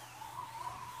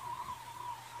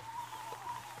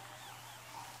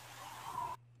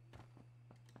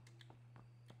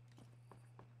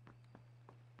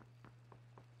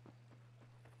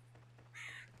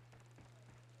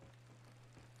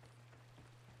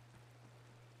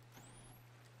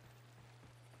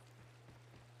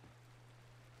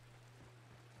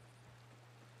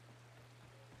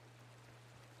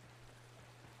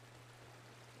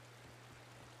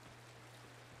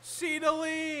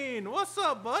 Cedaline! What's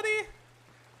up, buddy?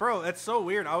 Bro, that's so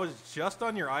weird. I was just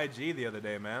on your IG the other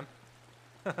day, man.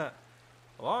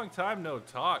 Long time no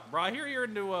talk. Bro, I hear you're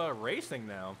into racing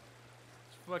now.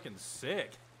 It's fucking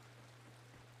sick.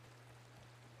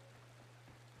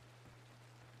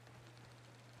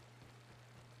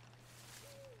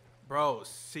 Bro,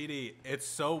 CD, it's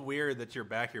so weird that you're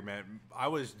back here, man. I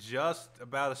was just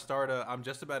about to start I'm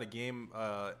just about to game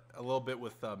a little bit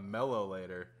with Mello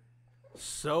later.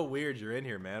 So weird you're in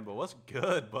here, man. But what's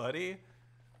good, buddy?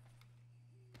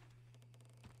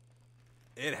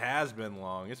 It has been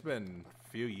long. It's been a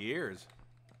few years.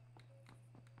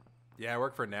 Yeah, I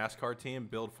work for a NASCAR team,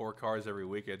 build 4 cars every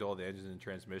week. I do all the engines and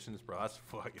transmissions. Bro,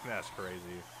 that's crazy.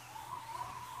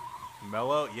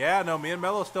 Mello, yeah, no, me and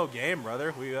Mello still game,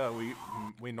 brother.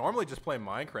 We normally just play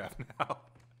Minecraft now.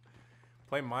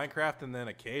 Play Minecraft and then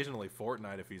occasionally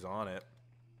Fortnite if he's on it.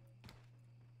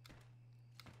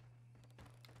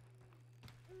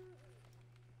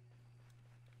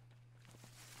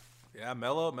 Yeah,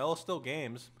 Mello still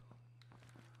games.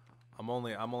 I'm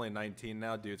only 19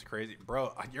 now, dude. It's crazy,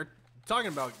 bro. You're talking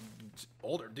about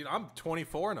older, dude. I'm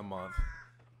 24 in a month.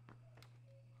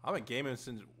 I've been gaming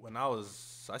since when I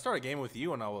started gaming with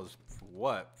you when I was,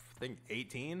 what, I think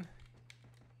 18?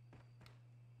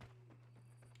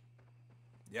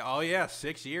 Yeah, oh yeah,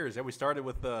 6 years. Yeah, we started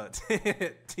with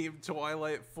Team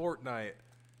Twilight Fortnite.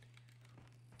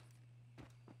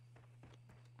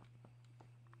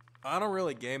 I don't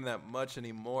really game that much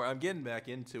anymore. I'm getting back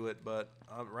into it, but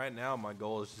right now my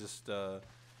goal is just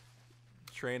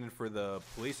training for the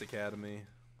police academy.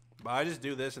 But I just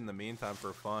do this in the meantime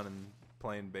for fun and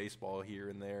playing baseball here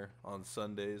and there on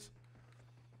Sundays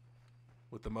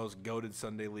with the most goated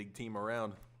Sunday league team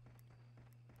around.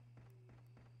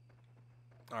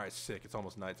 All right, sick. It's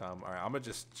almost nighttime. All right, I'm going to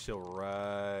just chill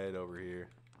right over here.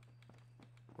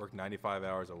 Work 95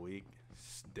 hours a week.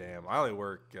 Damn, I only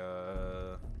work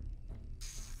 48.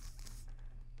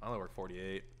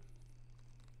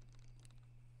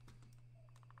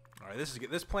 All right,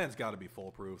 this plan's got to be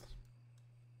foolproof.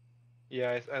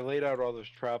 Yeah, I laid out all those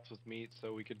traps with meat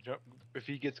so we could jump. If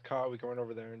he gets caught, we can run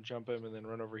over there and jump him, and then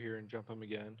run over here and jump him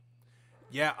again.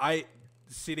 Yeah,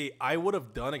 CD, I would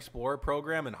have done Explorer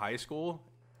program in high school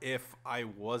if I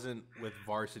wasn't with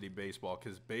varsity baseball,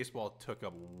 because baseball took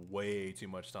up way too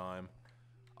much time.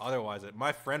 Otherwise,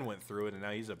 my friend went through it, and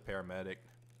now he's a paramedic.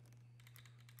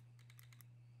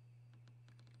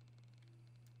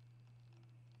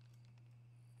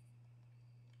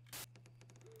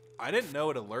 I didn't know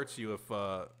it alerts you if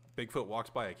Bigfoot walks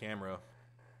by a camera.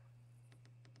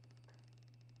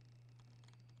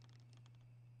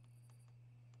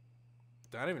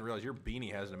 I didn't even realize your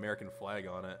beanie has an American flag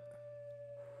on it.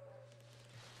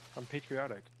 I'm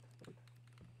patriotic.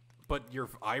 But your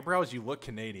eyebrows, you look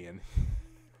Canadian.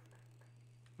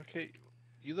 Okay,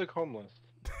 you look homeless.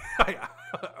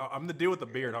 I'm the dude with the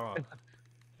beard, huh?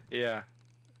 Yeah.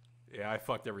 Yeah, I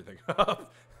fucked everything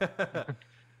up.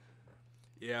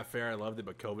 Yeah, fair. I loved it,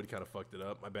 but COVID kind of fucked it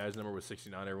up. My badge number was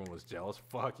 69. Everyone was jealous.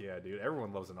 Fuck yeah, dude.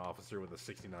 Everyone loves an officer with a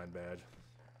 69 badge.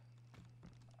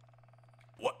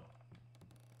 What?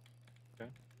 Okay.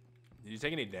 Did you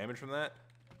take any damage from that?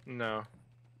 No.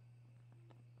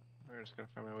 I'm just gonna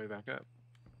find my way back up.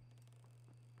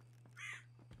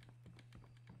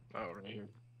 Oh, right here.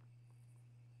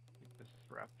 Keep this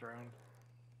wrapped around.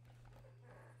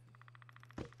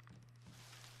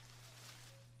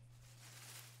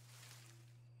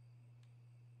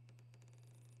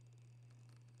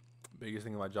 Biggest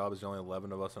thing in my job is there's only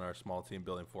 11 of us in our small team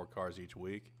building 4 cars each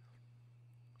week.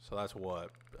 So that's what?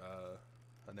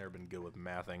 I've never been good with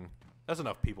mathing. That's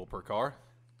enough people per car.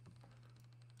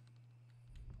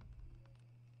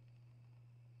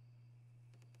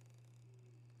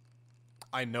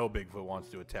 I know Bigfoot wants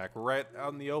to attack right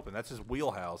out in the open. That's his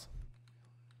wheelhouse.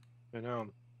 I know.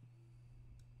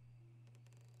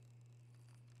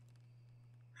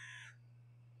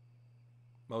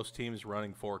 Most teams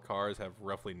running 4 cars have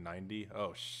roughly 90.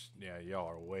 Oh, yeah, y'all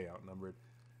are way outnumbered.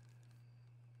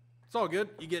 It's all good.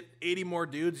 You get 80 more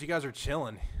dudes. You guys are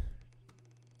chilling.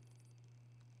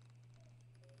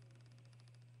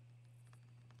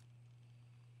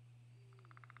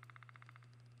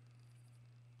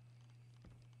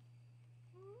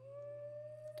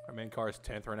 Our main car is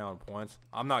 10th right now in points.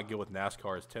 I'm not good with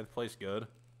NASCAR. Is 10th place good?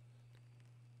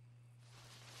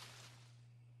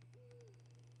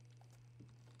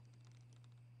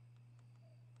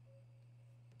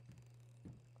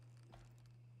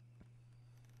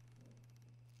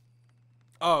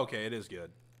 Oh, okay, it is good.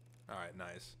 All right,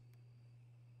 nice.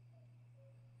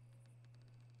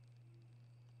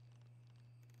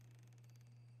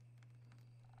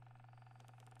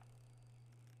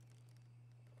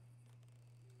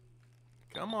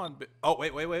 Come on. Oh,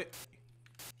 wait.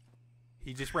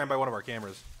 He just ran by one of our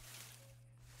cameras.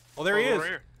 Oh, there he is.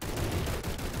 Here.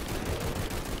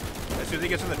 As soon as he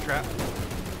gets in the trap.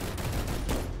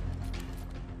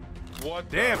 What?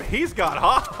 Damn, he's got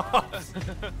hops.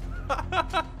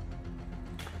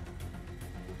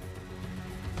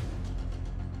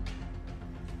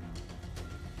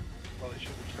 should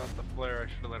have shot the flare. I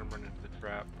should have let him run into the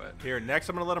trap, but... Here, next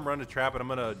I'm gonna let him run the trap, and I'm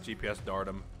gonna GPS dart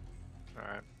him.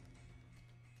 Alright.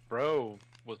 Bro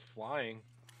was flying.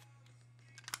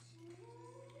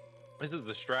 This is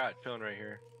the strat chilling right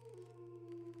here.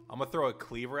 I'm gonna throw a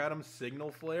cleaver at him,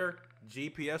 signal flare,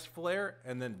 GPS flare,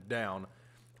 and then down.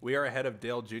 We are ahead of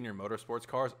Dale Jr. Motorsports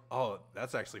cars. Oh,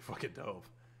 that's actually fucking dope.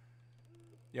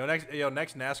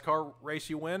 Next NASCAR race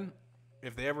you win,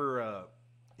 if they ever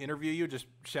interview you, just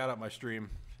shout out my stream.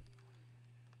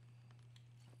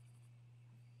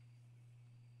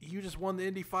 You just won the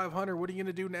Indy 500. What are you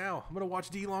gonna do now? I'm gonna watch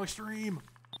DLong stream.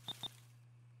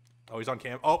 Oh, he's on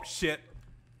cam. Oh shit.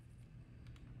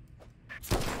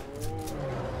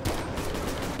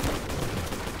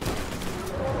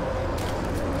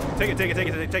 Take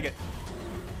it.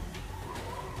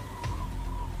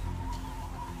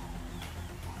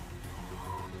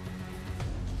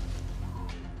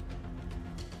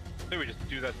 Maybe we just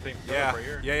do that same thing Yeah. right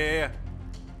here. Yeah.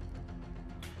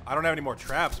 I don't have any more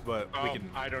traps, but we Oh,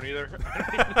 can. I don't either.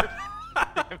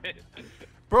 Damn it.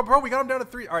 Bro, we got him down to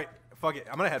 3. All right, fuck it.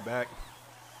 I'm gonna head back.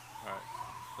 Alright.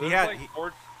 He There's had-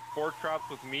 like four traps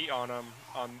with meat on them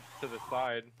on to the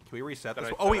side. Can we reset That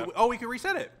this? I Oh, set up. we can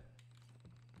reset it.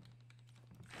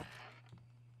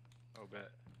 Oh,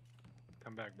 bet.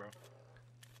 Come back, bro.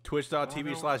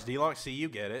 Twitch.tv/DLong. See, you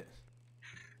get it.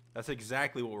 That's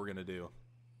exactly what we're gonna do.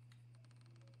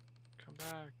 Come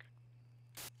back.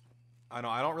 I know.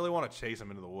 I don't really want to chase him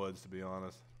into the woods, to be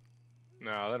honest.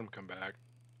 No, let him come back.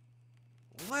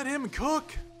 Let him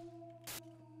cook.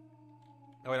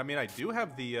 Oh wait, I mean, I do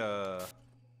have the.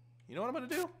 You know what I'm gonna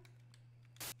do?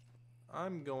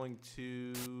 I'm going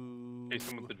to. Chase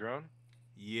him with the drone.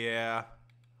 Yeah.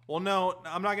 Well, no,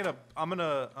 I'm not gonna. I'm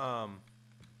gonna.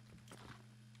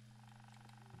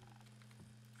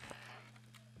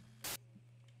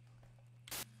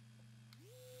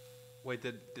 Wait,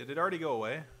 did it already go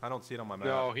away? I don't see it on my map.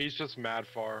 No, he's just mad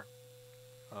far.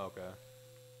 Oh, okay.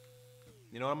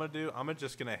 You know what I'm gonna do? I'm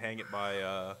just gonna hang it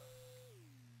by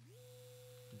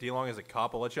DLong as a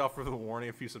cop. I'll let you off for the warning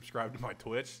if you subscribe to my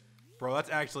Twitch. Bro,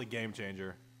 that's actually game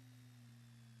changer.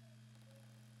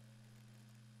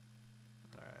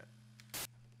 Alright.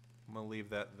 I'm gonna leave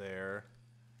that there.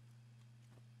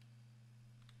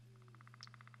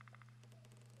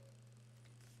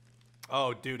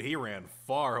 Oh, dude, he ran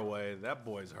far away. That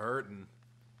boy's hurting.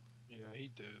 Yeah, he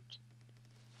did.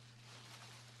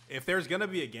 If there's gonna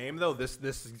be a game, though, this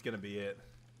is gonna be it.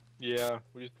 Yeah,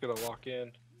 we just gotta lock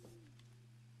in.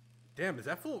 Damn, is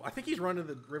that full? I think he's running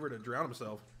to the river to drown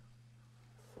himself.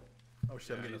 Oh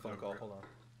shit, I'm Yeah, getting a he's phone call. over it. Hold on.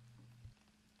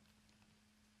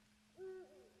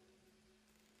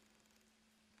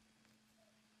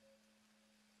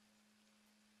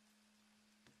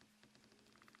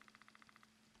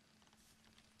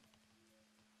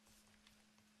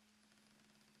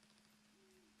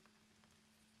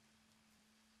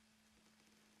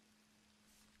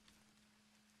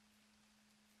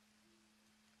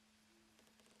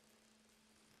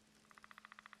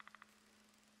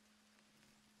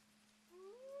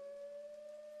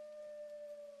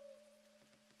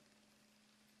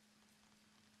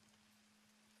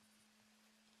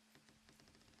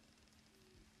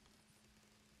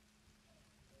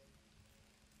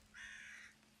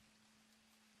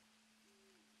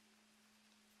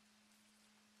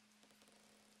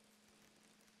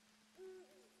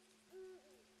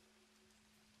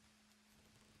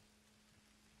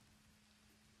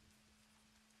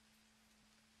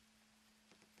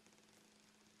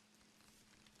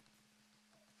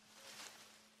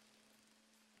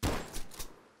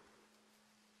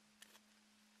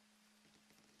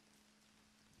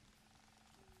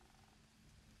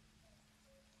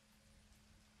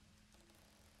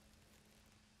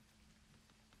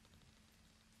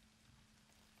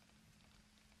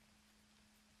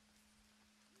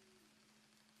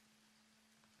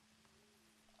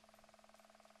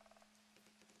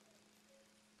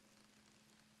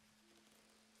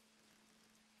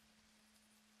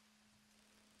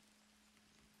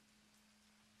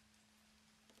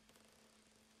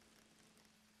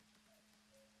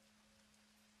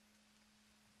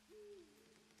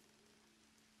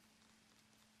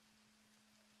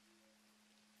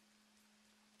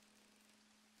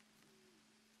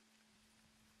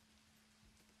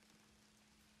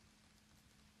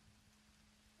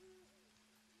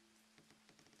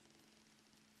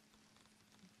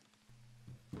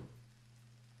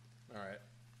 Alright.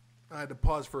 I had to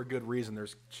pause for a good reason.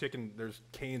 There's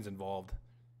canes involved.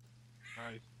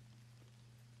 Nice.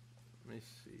 Let me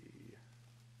see.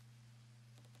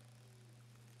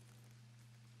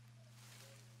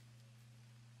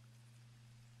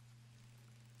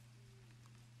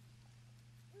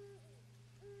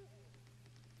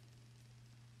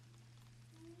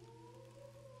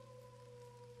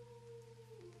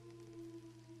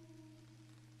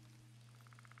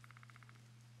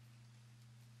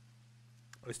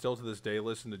 I still to this day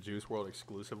listen to Juice World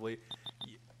exclusively.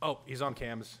 Oh, he's on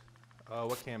cams.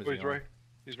 What cam is he on?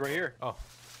 He's right here. Oh,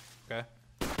 okay.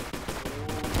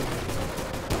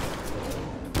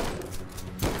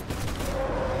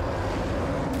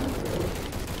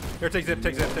 Here, take zip,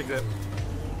 take zip, take zip.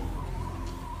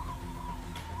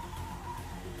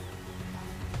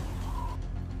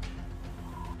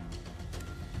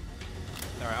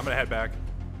 Alright, I'm gonna head back.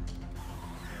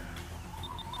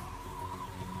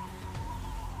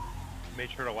 Made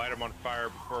sure to light him on fire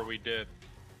before we did.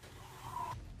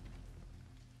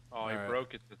 Oh, he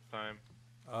broke it this time.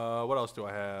 What else do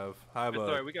I have? I have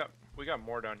Sorry, we got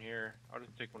more down here. I'll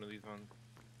just take one of these ones.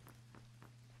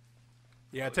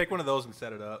 Yeah, take one of those and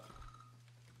set it up.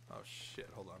 Oh shit,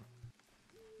 hold on.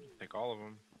 Take all of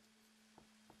them.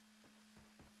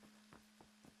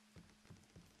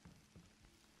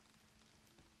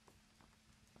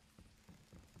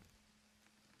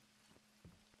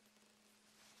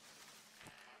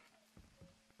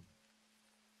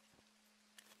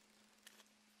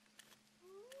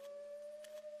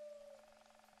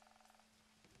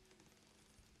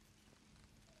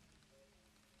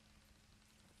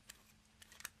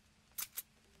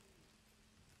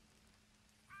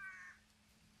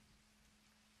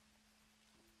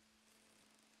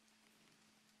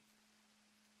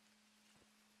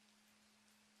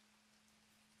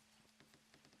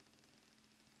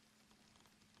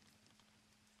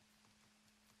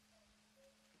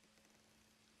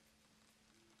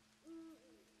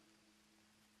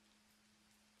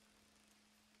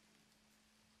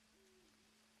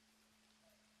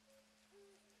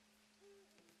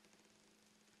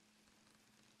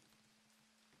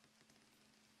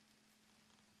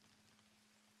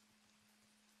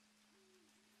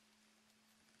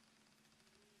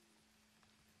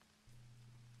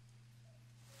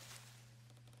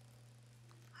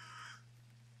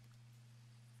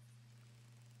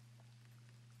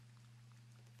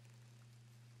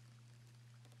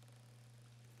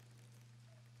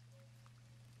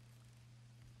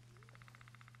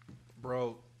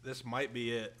 Bro, this might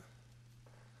be it.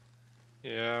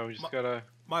 Yeah, we just gotta...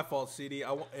 My fault, CD.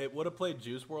 It would have played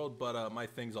Juice World, but my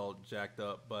thing's all jacked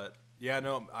up. But yeah,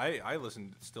 no, I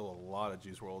listen still a lot of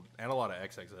Juice World and a lot of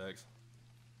XXX.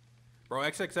 Bro,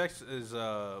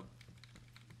 XXX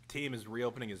team is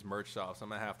reopening his merch shop, so I'm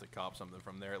gonna have to cop something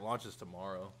from there. It launches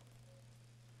tomorrow.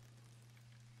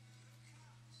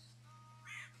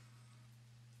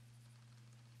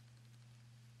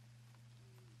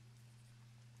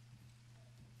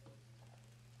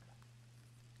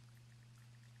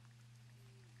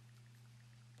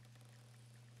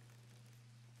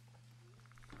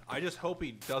 I just hope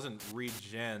he doesn't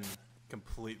regen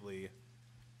completely.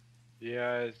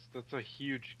 Yeah, that's a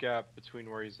huge gap between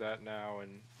where he's at now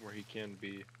and where he can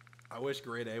be. I wish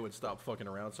Grade A would stop fucking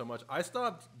around so much. I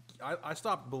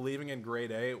stopped believing in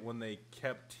Grade A when they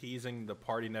kept teasing the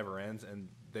party never ends and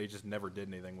they just never did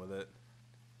anything with it.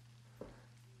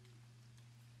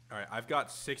 Alright, I've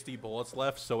got 60 bullets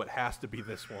left, so it has to be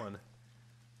this one.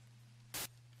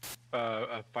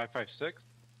 A 5.56?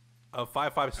 A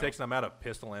 5.56, and I'm out of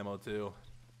pistol ammo too.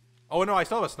 Oh no, I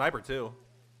still have a sniper too.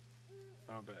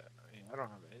 Oh, but I don't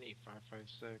have any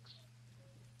 5.56.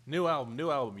 New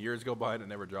album. Years go by and it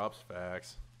never drops.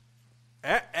 Facts.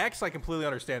 X, I completely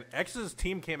understand. X's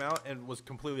team came out and was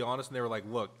completely honest, and they were like,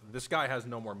 "Look, this guy has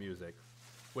no more music,"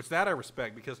 which that I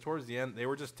respect because towards the end they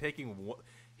were just taking.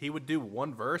 He would do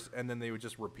one verse and then they would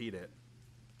just repeat it.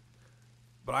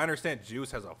 But I understand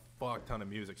Juice has a fuck ton of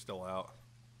music still out.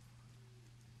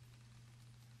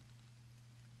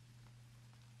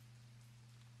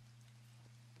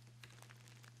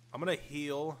 I'm gonna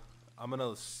heal. I'm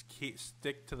gonna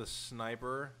stick to the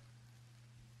sniper,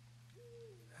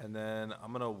 and then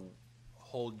I'm gonna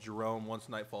hold Jerome once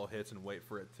nightfall hits and wait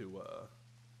for it to.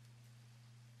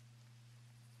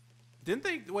 Didn't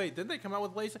they come out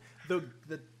with laser? The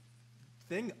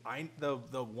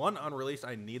one unreleased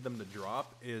I need them to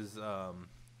drop is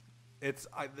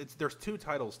there's two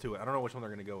titles to it. I don't know which one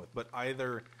they're gonna go with, but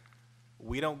either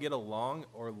We Don't Get Along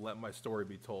or Let My Story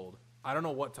Be Told. I don't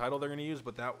know what title they're going to use,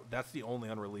 but that's the only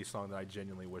unreleased song that I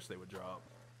genuinely wish they would drop.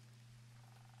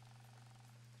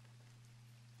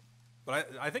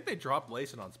 But I think they dropped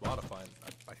Lacin' on Spotify,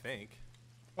 I think.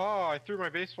 Oh, I threw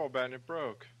my baseball bat and it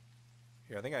broke.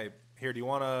 Here, I think do you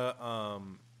want to,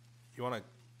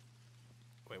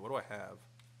 wait, what do I have?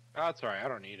 Oh, that's alright, I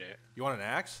don't need it. You want an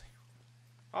axe?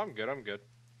 I'm good. I'm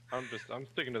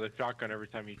sticking to the shotgun every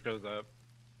time he shows up.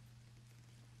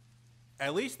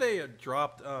 At least they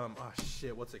dropped, oh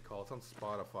shit, what's it called? It's on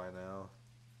Spotify now.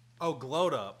 Oh,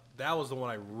 Glowed Up. That was the one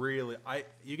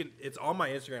it's on my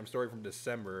Instagram story from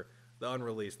December. The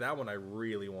unreleased. That one I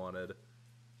really wanted.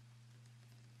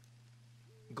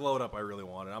 Glowed Up I really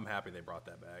wanted. I'm happy they brought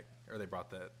that back. Or they brought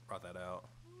that out.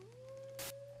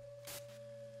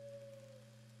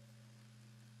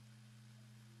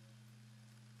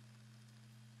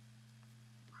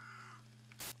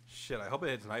 Shit, I hope it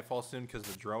hits nightfall soon because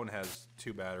the drone has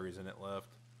 2 batteries in it left.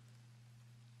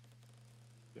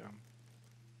 Yeah.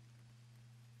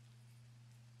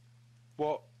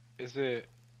 Well, is it...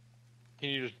 Can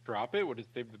you just drop it? Would it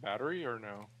save the battery or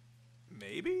no?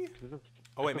 Maybe?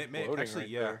 Oh wait, actually, right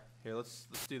yeah. there. Here, let's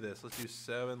do this. Let's do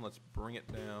 7. Let's bring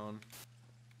it down,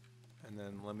 and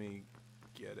then let me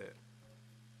get it.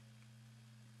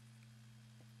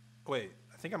 Wait,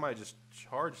 I think I might have just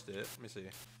charged it. Let me see.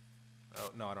 Oh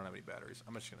no, I don't have any batteries.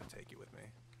 I'm just gonna take it with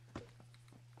me.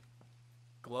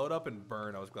 Glowed Up and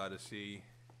Burn. I was glad to see.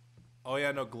 Oh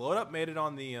yeah, no, Glowed Up made it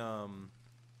on the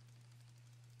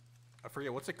I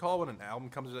forget what's it called when an album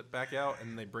comes back out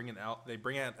and they bring out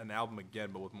an album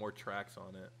again but with more tracks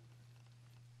on it.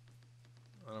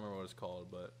 I don't remember what it's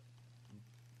called, but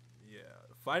yeah,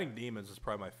 Fighting Demons is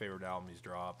probably my favorite album he's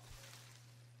dropped.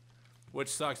 Which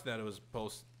sucks that it was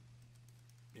post,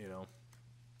 you know.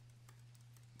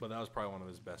 But that was probably one of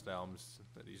his best albums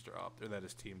that he's dropped, or that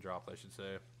his team dropped, I should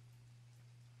say.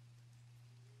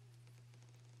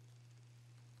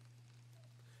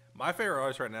 My favorite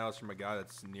artist right now is from a guy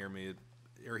that's near me,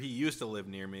 or he used to live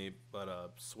near me, but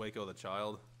Swaco the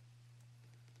Child.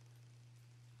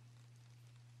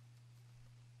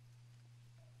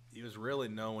 He was really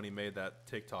known when he made that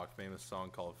TikTok famous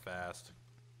song called Fast.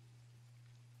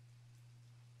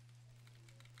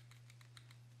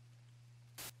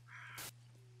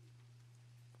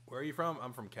 Where are you from?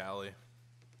 I'm from Cali.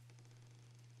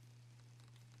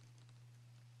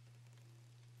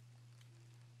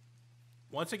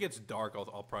 Once it gets dark,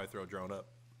 I'll probably throw a drone up.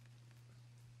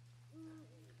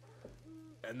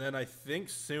 And then I think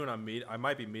soon I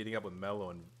might be meeting up with Mello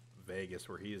in Vegas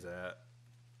where he's at.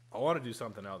 I want to do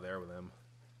something out there with him.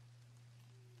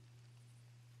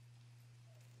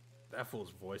 That fool's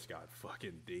voice got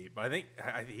fucking deep. But I think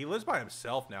he lives by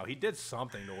himself now. He did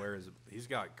something to where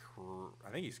I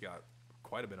think he's got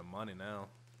quite a bit of money now.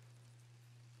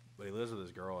 But he lives with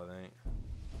his girl, I think.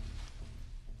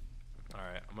 All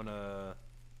right, I'm gonna.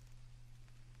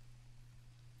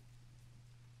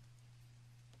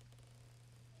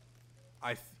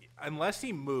 Unless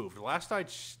he moved. Last I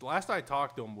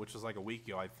talked to him, which was like a week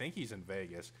ago, I think he's in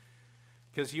Vegas,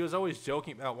 because he was always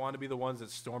joking about wanting to be the ones that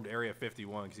stormed Area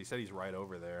 51, because he said he's right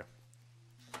over there.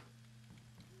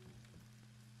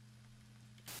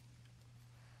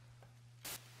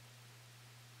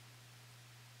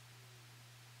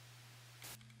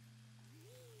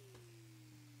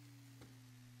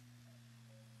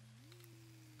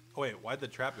 Oh wait, why'd the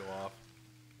trap go off?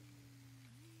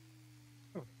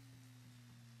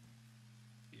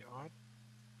 Beyond?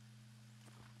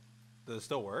 Does it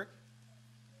still work?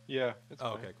 Yeah, it's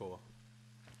fine. Okay, cool.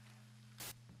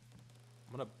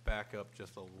 I'm gonna back up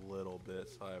just a little bit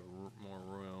so I have more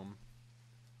room.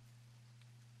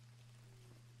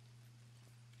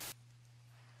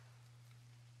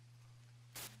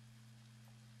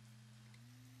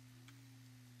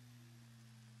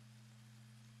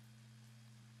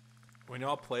 When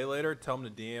y'all play later, tell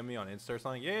them to DM me on Insta or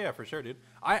something. Yeah, for sure, dude.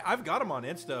 I've got him on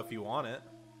Insta if you want it.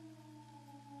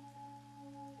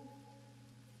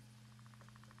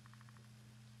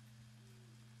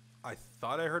 I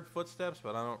thought I heard footsteps,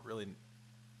 but I don't really.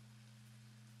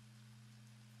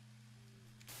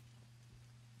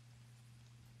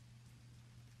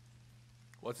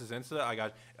 What's his Insta? I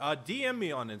got. DM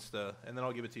me on Insta, and then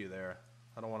I'll give it to you there.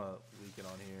 I don't want to leak it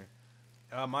on here.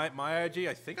 My IG,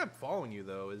 I think I'm following you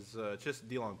though. Is just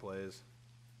DLong Plays.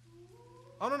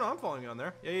 Oh no, I'm following you on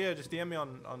there. Yeah, just DM me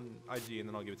on IG, and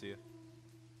then I'll give it to you.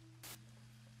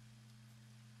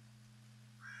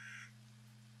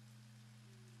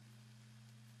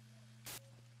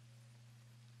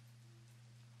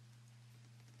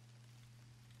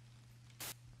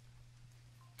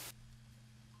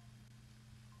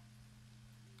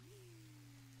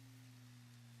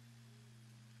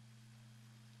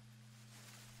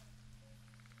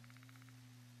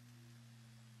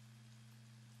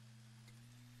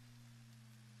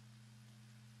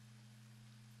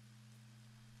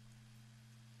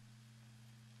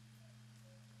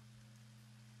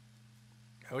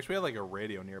 I wish we had like a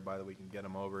radio nearby that we can get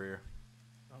him over here.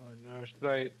 Oh no,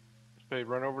 should I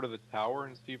run over to the tower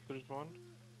and see if there's one?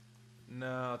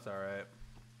 No, it's all right.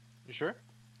 You sure?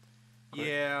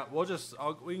 Yeah, we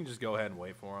can just go ahead and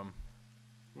wait for him.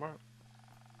 Come on.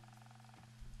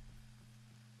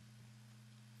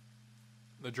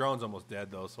 The drone's almost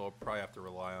dead though, so I'll probably have to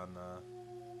rely on.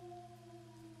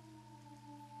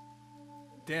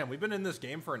 Damn, we've been in this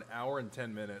game for an hour and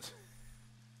 10 minutes.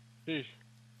 Sheesh.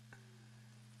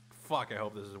 Fuck, I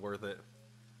hope this is worth it.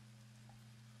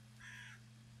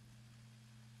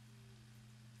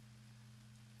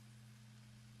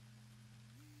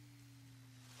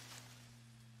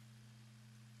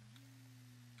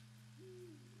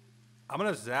 I'm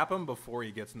gonna zap him before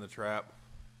he gets in the trap.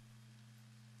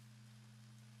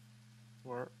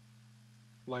 Or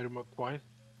light him up twice.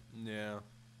 Yeah.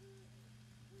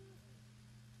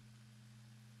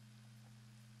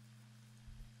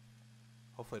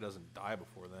 Hopefully it doesn't die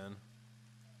before then.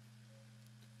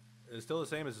 Is it still the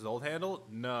same as his old handle?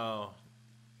 No.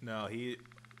 No,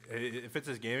 if it's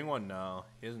his gaming one, no.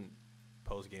 He doesn't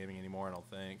post gaming anymore, I don't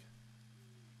think.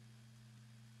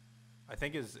 I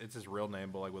think it's his real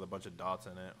name, but like with a bunch of dots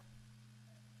in it.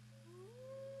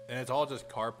 And it's all just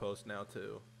car post now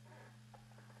too.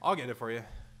 I'll get it for you.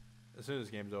 As soon as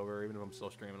this game's over, even if I'm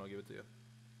still streaming, I'll give it to you.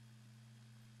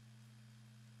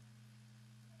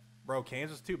 Bro, Canes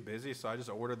was too busy, so I just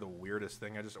ordered the weirdest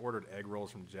thing. I just ordered egg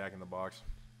rolls from Jack in the Box.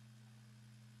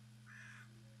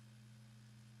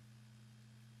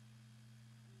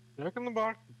 Jack in the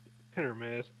Box, hit or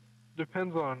miss.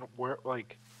 Depends on where,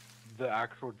 like, the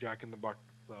actual Jack in the Box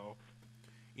though.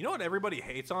 You know what everybody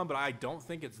hates on, but I don't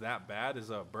think it's that bad,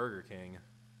 is Burger King.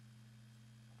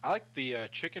 I like the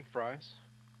chicken fries.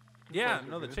 Yeah,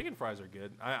 no, the chicken fries are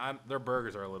good. Their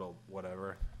burgers are a little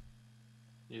whatever.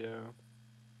 Yeah.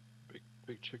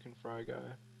 Big chicken fry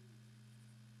guy.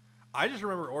 I just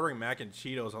remember ordering mac and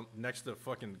Cheetos next to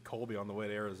fucking Colby on the way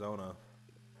to Arizona.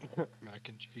 Mac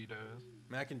and Cheetos.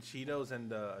 Mac and Cheetos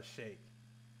and a shake.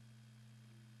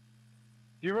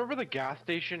 Do you remember the gas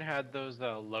station had those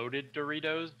loaded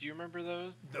Doritos? Do you remember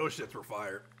those? Those shits were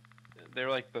fire. They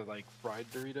were like the fried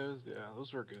Doritos. Yeah,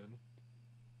 those were good.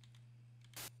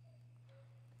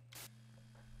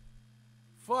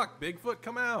 Fuck, Bigfoot,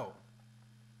 come out.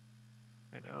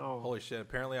 I know. Holy shit,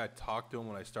 apparently I talked to him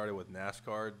when I started with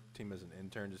NASCAR. Team as an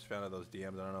intern, just found out those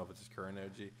DMs. I don't know if it's his current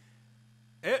energy.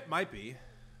 It might be.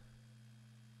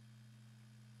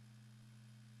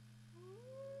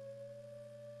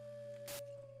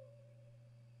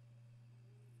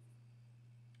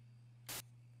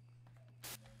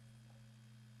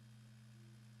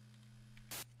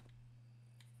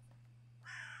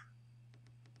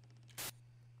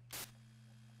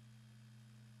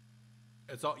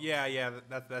 It's all yeah.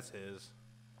 That's his.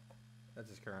 That's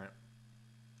his current.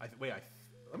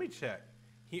 Let me check.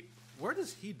 Where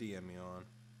does he DM me on?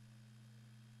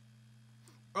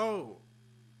 Oh.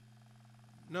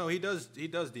 No, he does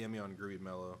DM me on Groovy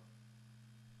Mellow.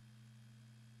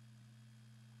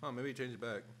 Oh, maybe he changed it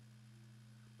back.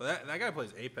 But that guy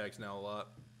plays Apex now a lot,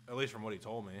 at least from what he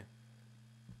told me.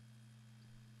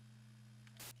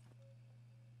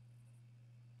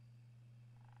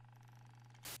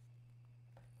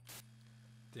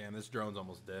 Damn, this drone's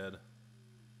almost dead.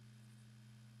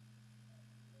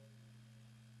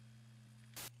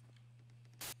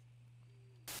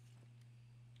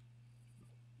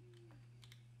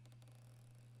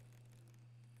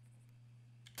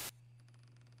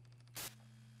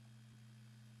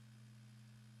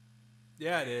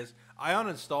 Yeah, it is. I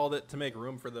uninstalled it to make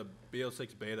room for the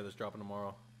BO6 beta that's dropping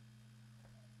tomorrow.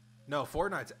 No,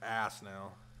 Fortnite's ass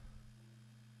now.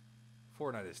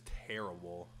 Fortnite is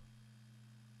terrible.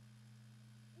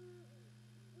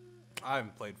 I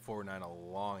haven't played Fortnite in a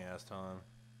long ass time.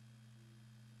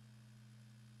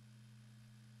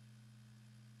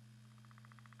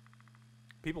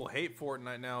 People hate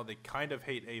Fortnite now. They kind of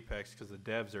hate Apex because the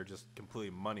devs are just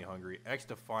completely money hungry. X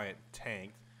Defiant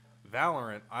tanked.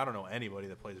 Valorant, I don't know anybody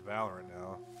that plays Valorant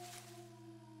now.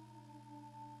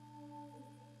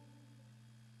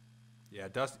 Yeah,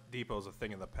 Dust Depot's a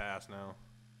thing of the past now.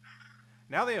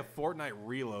 Now they have Fortnite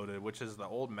Reloaded, which is the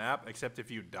old map, except if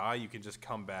you die, you can just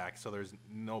come back, so there's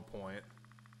no point.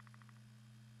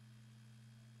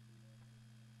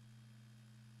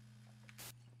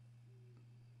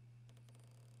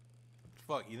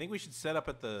 Fuck, you think we should set up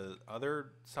at the other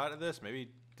side of this? Maybe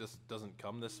this doesn't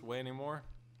come this way anymore?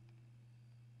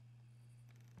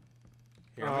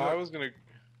 Here, I was gonna...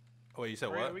 Oh, wait, you said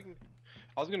what?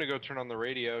 I was gonna go turn on the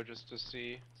radio just to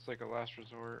see. It's like a last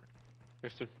resort.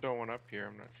 If there's still one up here,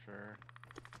 I'm not sure.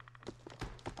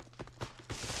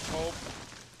 Oh.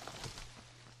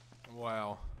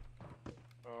 Wow.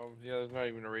 Oh, yeah, there's not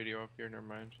even a radio up here, never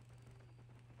mind.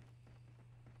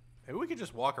 Maybe we could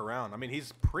just walk around. I mean,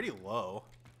 he's pretty low.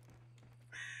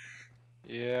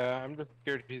 Yeah, I'm just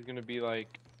scared he's gonna be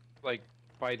like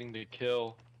fighting to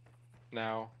kill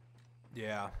now.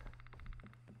 Yeah.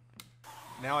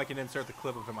 now I can insert the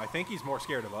clip of him. I think he's more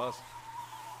scared of us.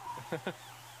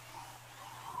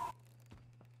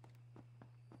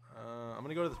 I'm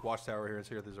gonna go to this watchtower here and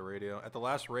see if there's a radio. At the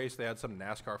last race, they had some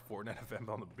NASCAR Fortnite event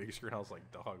on the big screen. I was like,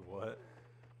 dog, what?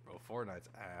 Bro, Fortnite's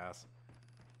ass.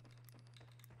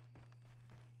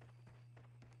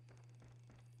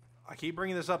 I keep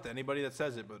bringing this up to anybody that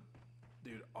says it, but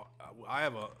dude, we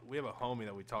have a homie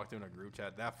that we talked to in a group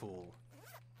chat. That fool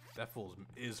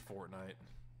is Fortnite.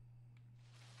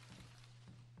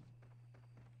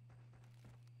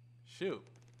 Shoot,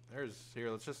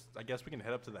 let's just, I guess we can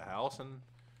head up to the house and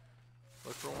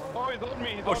look for one. Oh, he's on me.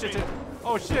 He's oh on shit, me. shit!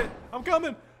 Oh shit! I'm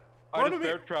coming. I just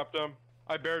bear trapped him.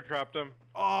 I bear trapped him.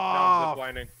 Oh, now I'm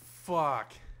ziplining.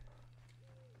 Fuck.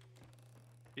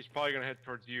 He's probably gonna head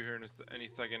towards you here in any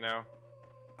second now.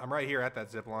 I'm right here at that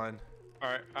zip line. All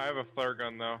right, I have a flare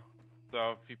gun though,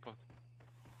 so if he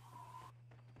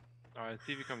all right,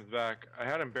 see if he comes back. I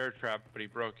had him bear trapped, but he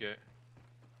broke it.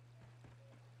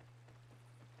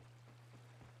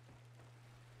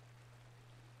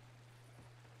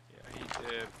 Yeah, he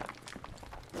did.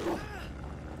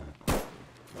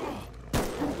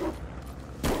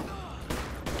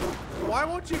 Why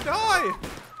won't you die?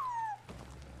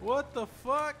 What the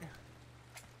fuck?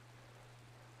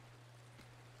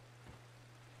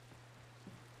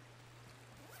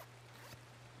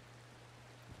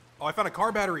 Oh, I found a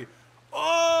car battery.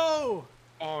 Oh!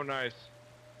 Oh, nice.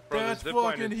 Bro, that's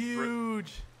fucking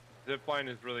huge. Zipline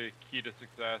is really key to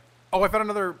success. Oh, I found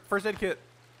another first aid kit.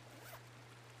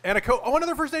 And a code. Oh,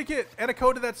 another first aid kit. And a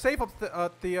code to that safe up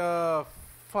the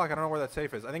fuck, I don't know where that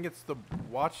safe is. I think it's the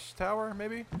watchtower,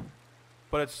 maybe?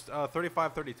 But it's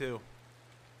 3532.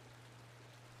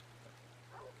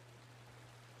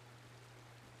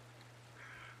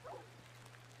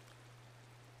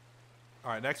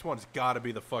 Alright, next one's gotta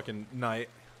be the fucking night.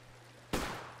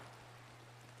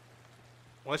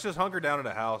 Let's just hunker down at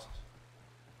a house.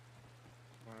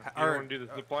 You don't want to do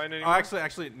the zip line anymore?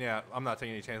 Actually, yeah, I'm not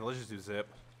taking any chances. Let's just do zip.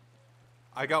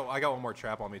 I got one more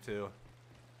trap on me too.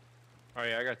 Oh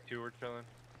yeah, I got two. We're chilling.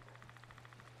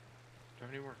 Do I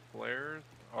have any more flares?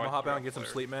 Oh, I'm gonna hop out and get some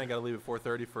sleep, man. Gotta leave at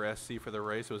 4:30 for SC for the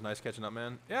race. It was nice catching up,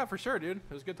 man. Yeah, for sure, dude.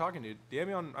 It was good talking to you. DM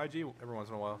me on IG every once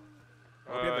in a while.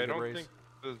 I don't think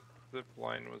the zip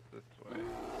line was this way.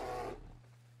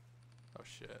 Oh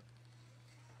shit.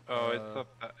 Oh,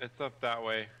 it's up that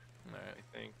way. Alright.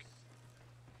 I think.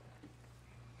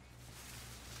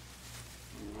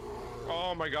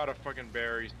 Oh my god, a fucking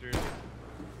bear, he's through.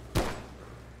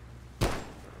 Do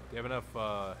you have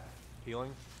enough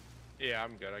healing? Yeah,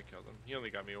 I'm good. I killed him. He only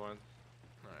got me once.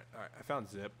 Alright. I found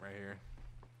zip right here.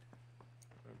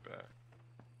 I bet.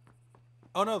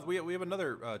 Oh no, we have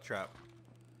another trap.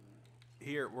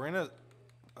 Here, we're gonna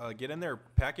get in there,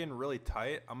 pack in really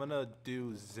tight. I'm gonna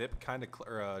do zip kind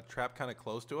of trap kind of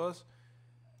close to us,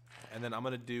 and then I'm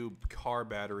gonna do car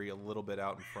battery a little bit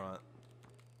out in front,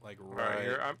 like right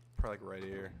here. probably like right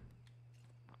here.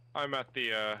 I'm at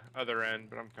the other end,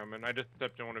 but I'm coming. I just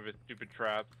stepped in one of his stupid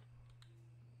traps.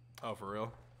 Oh, for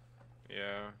real?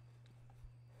 Yeah.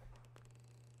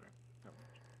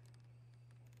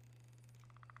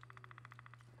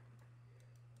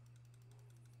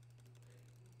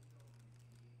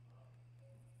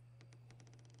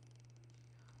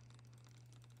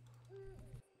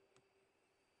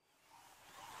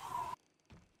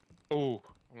 Oh,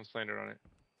 almost landed on it.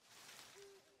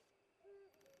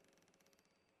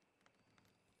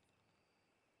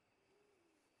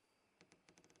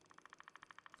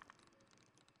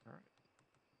 All right.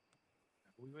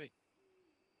 We wait.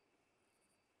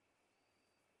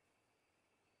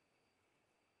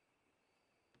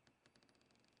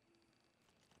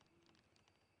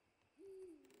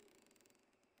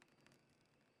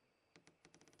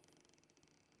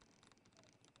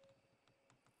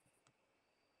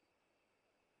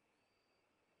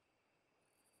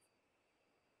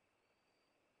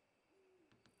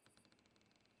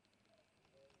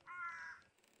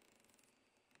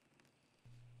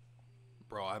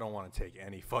 Bro, I don't want to take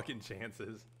any fucking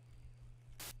chances.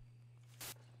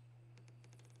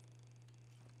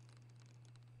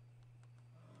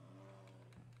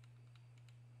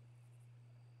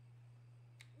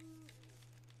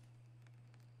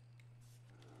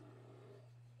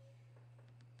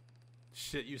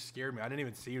 Shit, you scared me. I didn't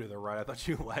even see you to the right. I thought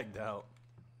you lagged out.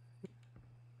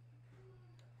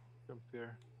 Come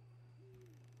here.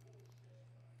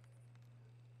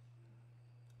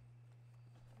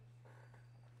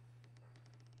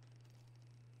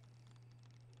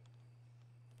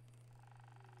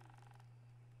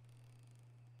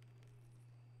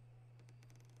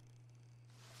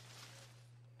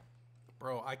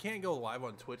 Bro, I can't go live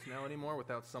on Twitch now anymore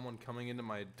without someone coming into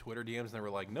my Twitter DMs and they were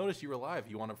like, "Notice you were live.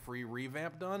 You want a free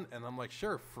revamp done?" And I'm like,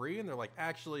 "Sure, free." And they're like,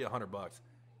 "Actually, $100."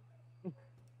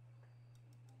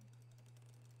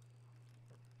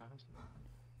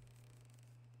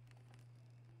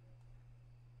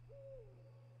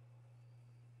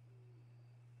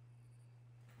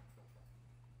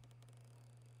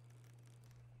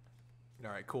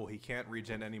 All right, cool. He can't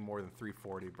regen any more than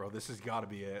 340, bro. This has got to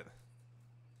be it.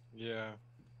 Yeah.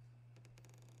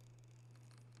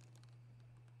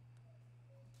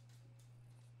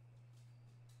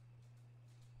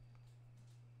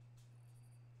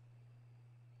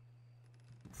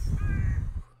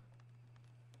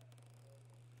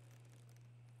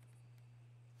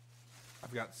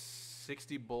 I've got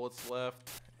 60 bullets left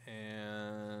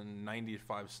and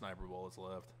 95 sniper bullets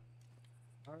left.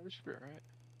 Alright, this should be alright.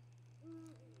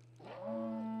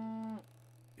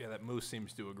 Yeah, that moose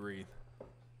seems to agree.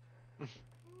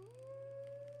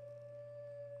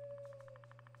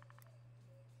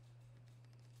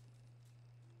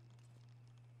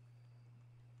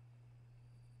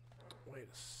 Wait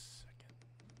a second.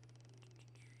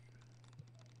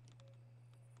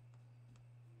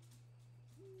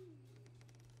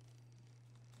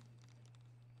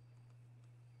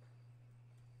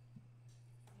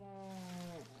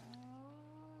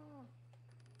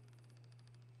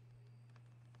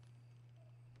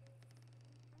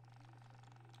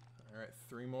 All right,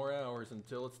 3 more hours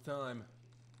until it's time.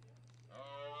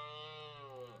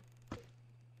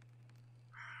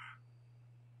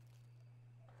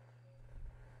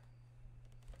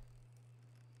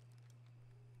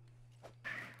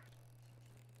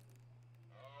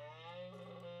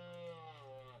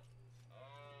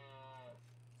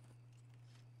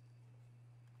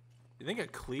 You think a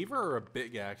cleaver or a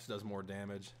big axe does more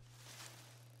damage?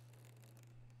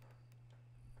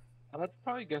 I'd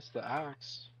probably guess the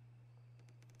axe,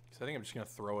 Because I think I'm just going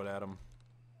to throw it at him.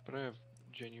 but I have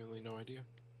genuinely no idea.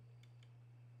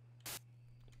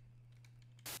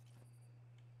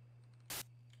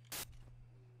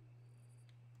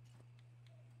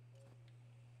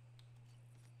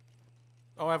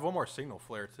 Oh, I have one more signal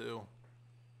flare, too.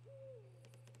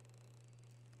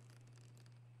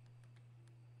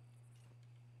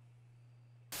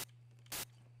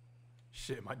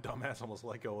 Shit, my dumbass almost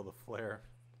let go of the flare.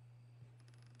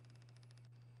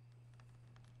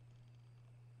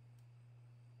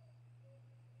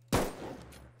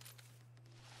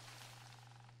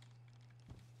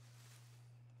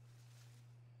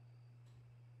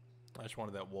 I just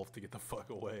wanted that wolf to get the fuck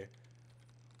away.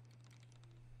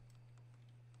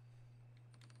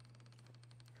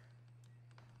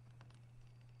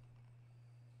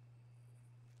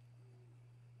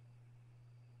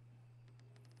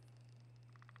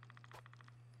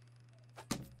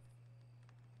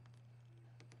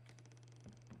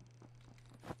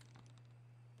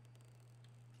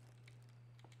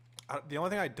 The only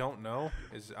thing I don't know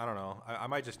is, I don't know, I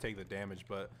might just take the damage,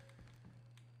 but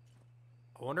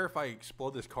I wonder if I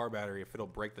explode this car battery, if it'll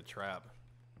break the trap.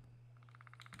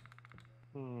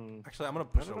 Actually, I'm going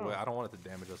to push it away. I don't want it to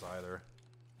damage us either.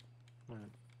 I'm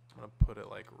going to put it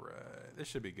like right... This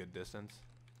should be good distance.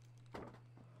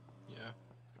 Yeah.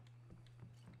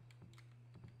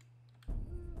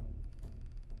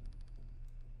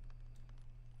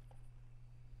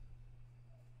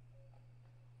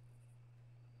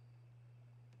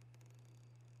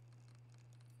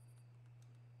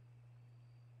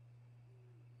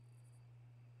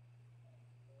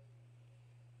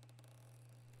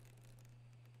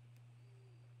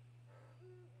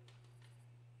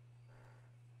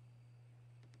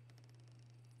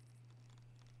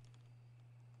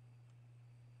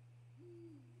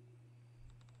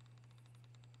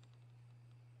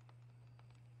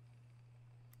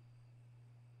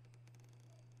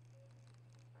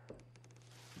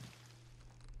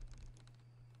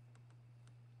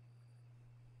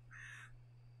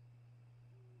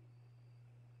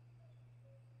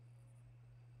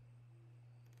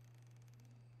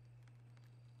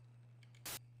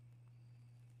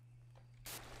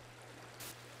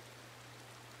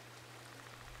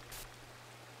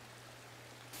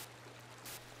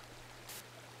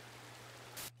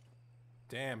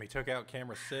 Damn, he took out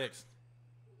camera 6.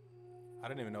 I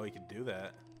didn't even know he could do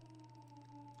that.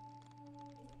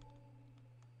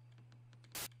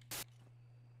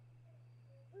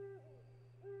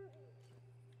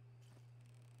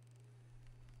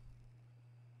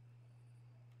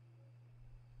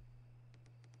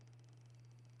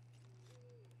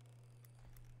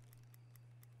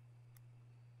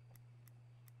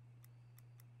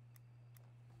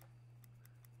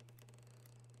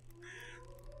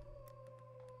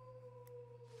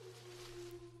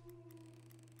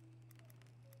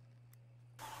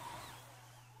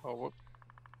 Oh, whoop.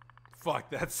 Fuck,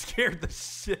 that scared the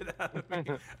shit out of me.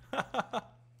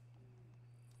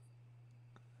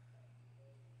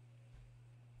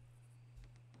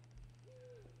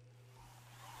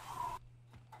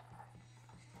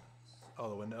 Oh,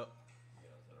 the window. Yeah,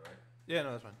 is that all right? Yeah,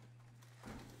 no, that's fine.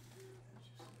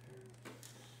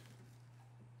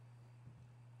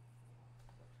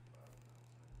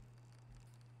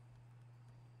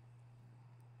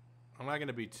 I'm not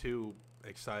gonna be too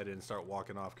excited and start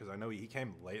walking off because I know he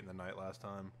came late in the night last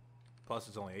time. Plus,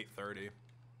 it's only 8:30.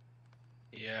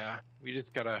 Yeah, we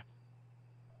just gotta.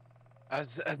 As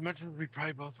much as we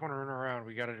probably both want to run around,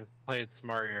 we gotta just play it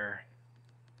smart here.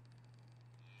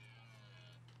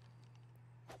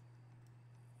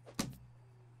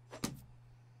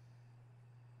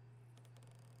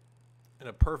 In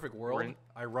a perfect world,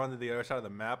 I run to the other side of the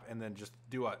map and then just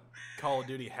do a Call of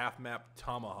Duty half map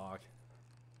tomahawk.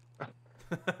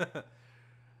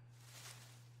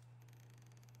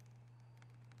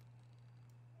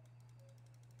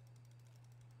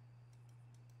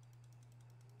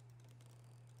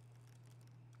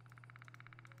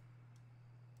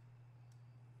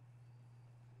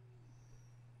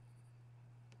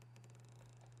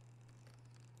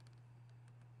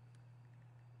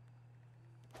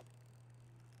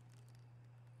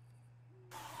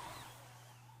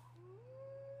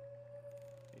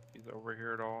 If he's over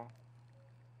here at all.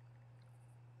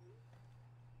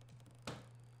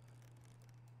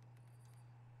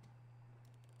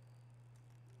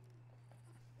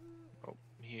 Oh,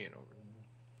 he ain't over there.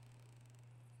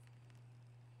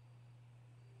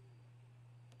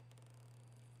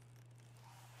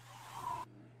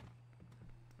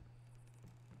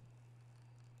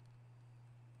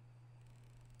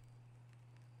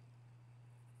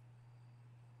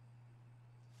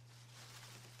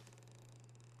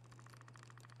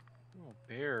 Oh,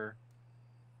 bear.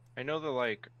 I know the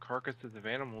like carcasses of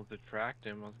animals attract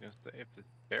him. I was gonna say if this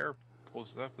bear pulls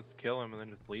up, let's kill him and then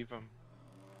just leave him.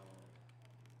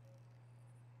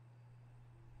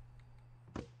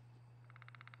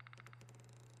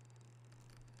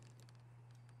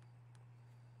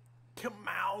 Come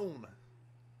on!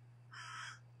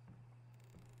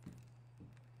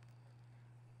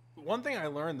 One thing I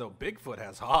learned though, Bigfoot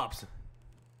has hops.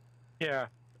 Yeah.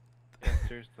 Yeah,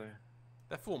 seriously.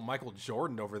 That fool Michael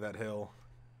Jordan over that hill.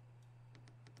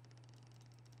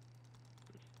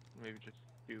 Maybe just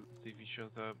see if he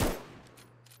shows up.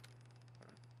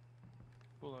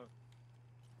 Pull up.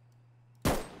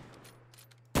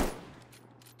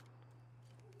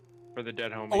 For the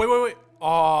dead homie. Oh, wait.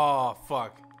 Oh,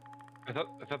 fuck. I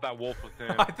thought that wolf was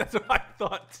him. That's what I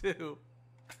thought too.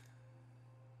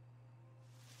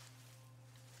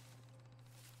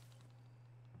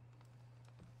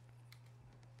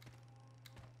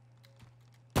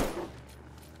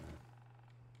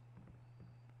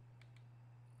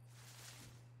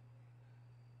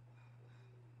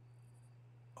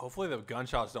 Hopefully the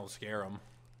gunshots don't scare him.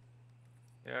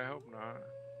 Yeah, I hope not.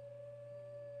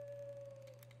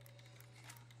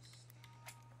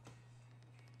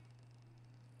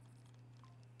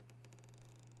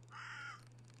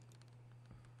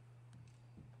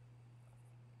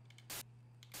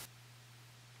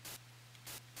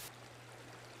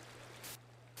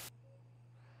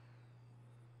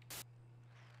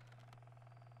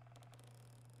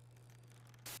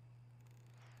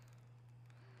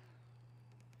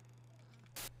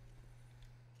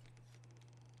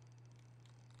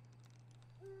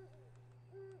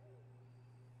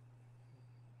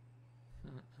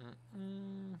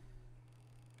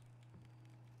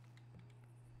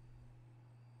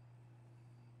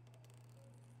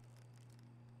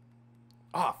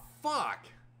 Oh, fuck.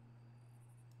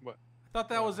 What? I thought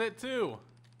that was it too.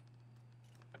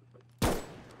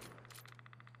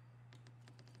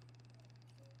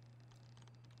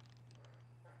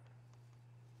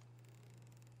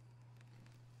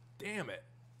 Damn it.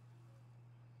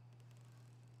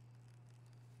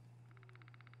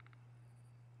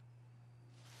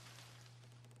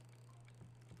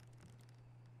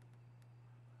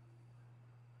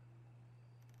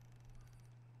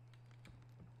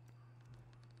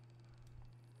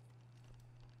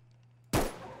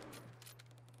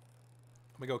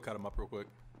 Let me go cut him up real quick.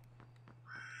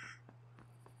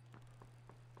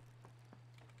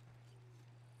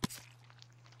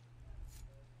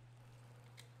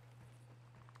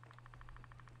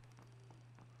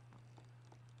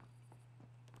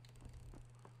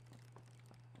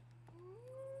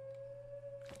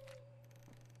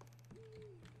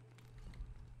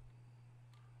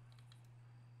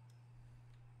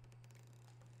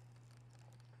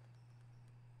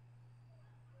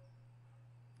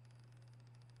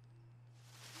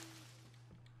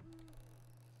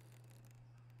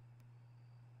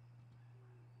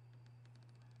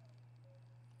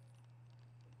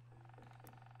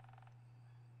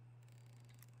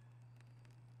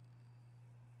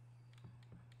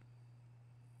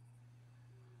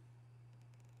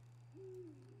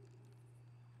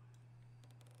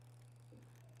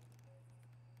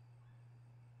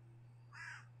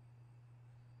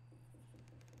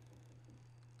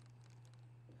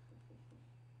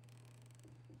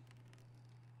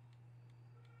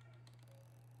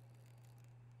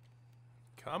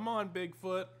 Come on,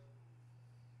 Bigfoot.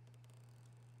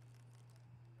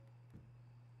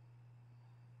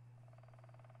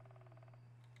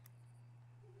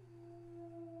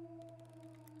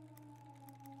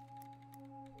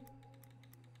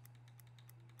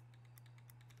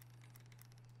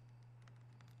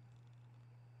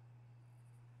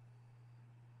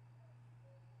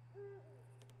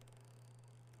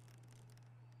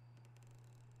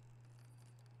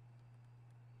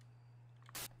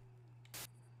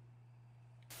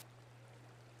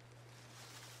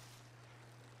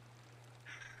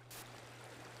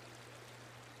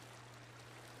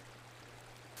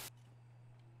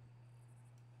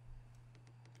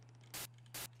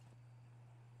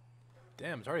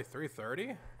 Damn, it's already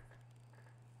 3:30?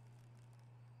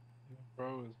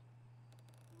 Bro is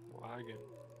lagging.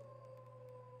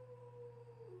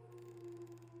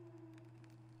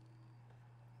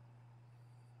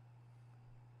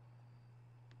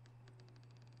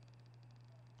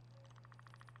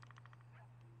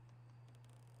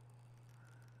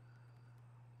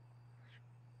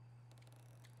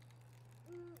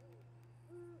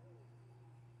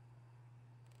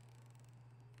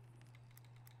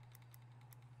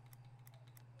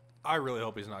 I really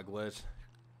hope he's not glitched.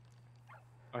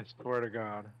 I swear to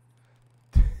God.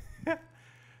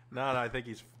 No, I think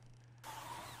he's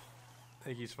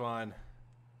fine.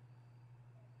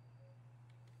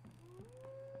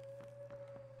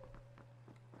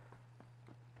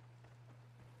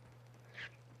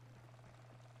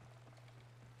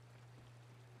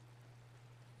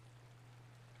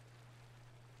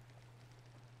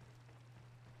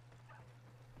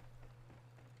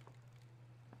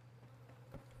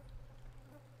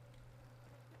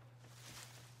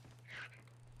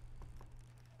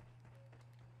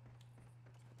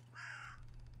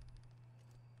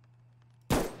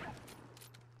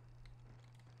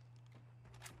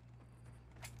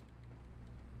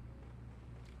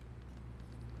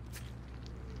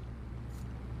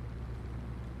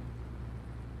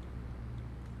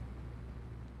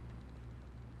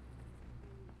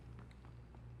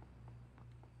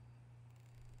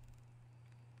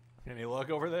 Any luck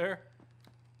over there?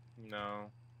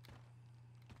 No.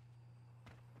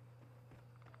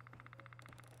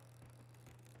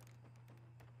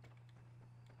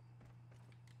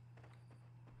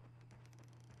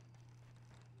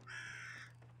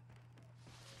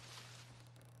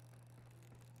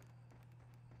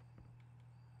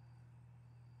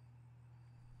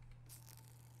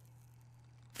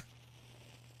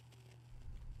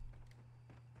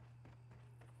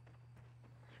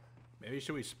 Maybe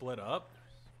should we split up?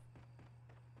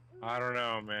 I don't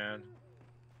know, man.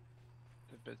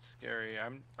 It's a bit scary.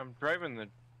 I'm driving the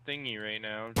thingy right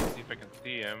now to see if I can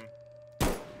see him.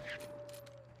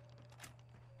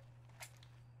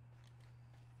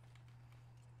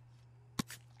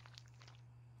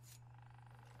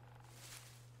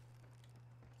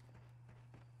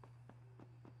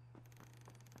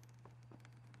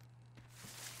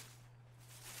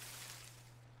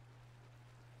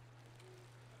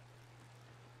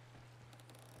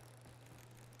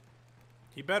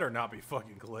 He better not be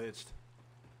fucking glitched.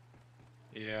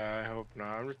 Yeah, I hope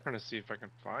not. I'm just trying to see if I can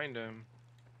find him.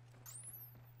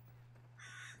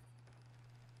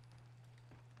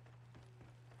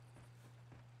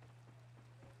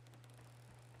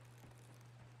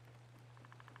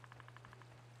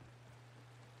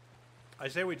 I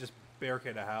say we just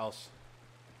barricade a house.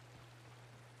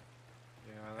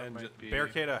 Yeah, that And might be...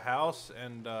 barricade a house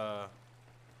and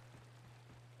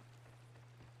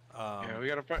yeah, we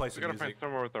gotta find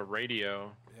somewhere with a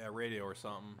radio. Yeah, radio or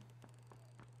something.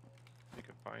 We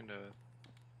can find us.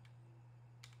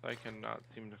 I cannot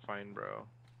seem to find bro.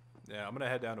 Yeah, I'm gonna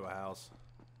head down to a house.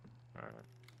 Alright.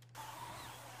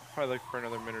 Probably look for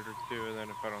another minute or two, and then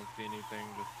if I don't see anything,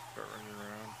 just start running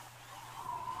around.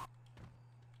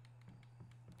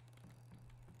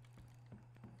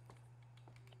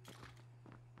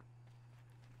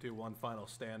 Do one final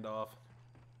standoff.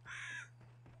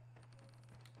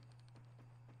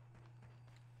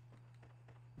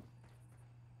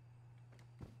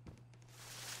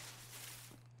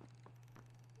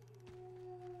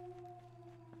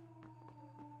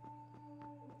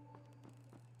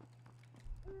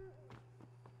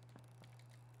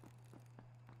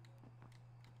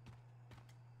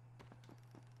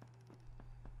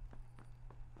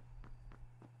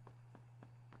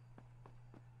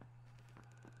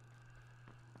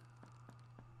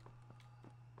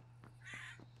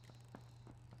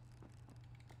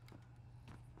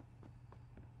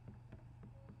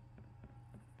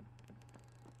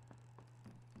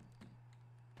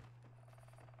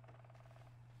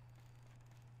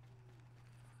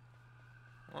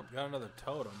 Oh, got another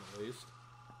totem at least.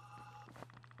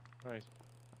 Nice.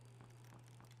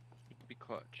 Be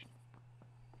clutch.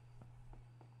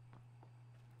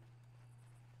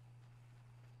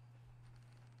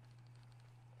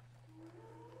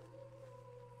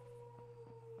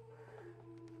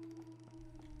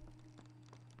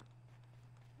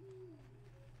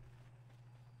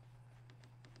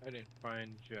 I didn't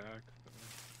find Jack. So.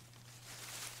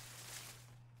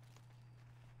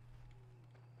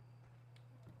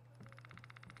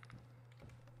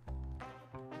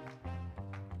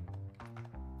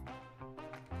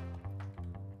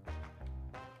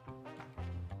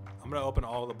 I'm gonna open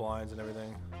all the blinds and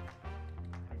everything.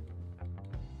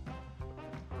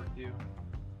 For you.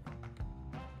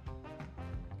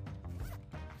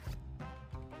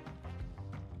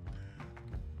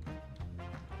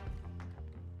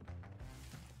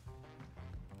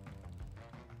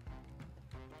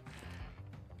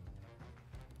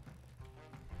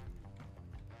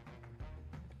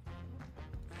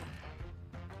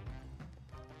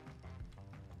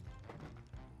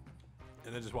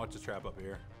 And then just watch the trap up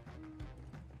here.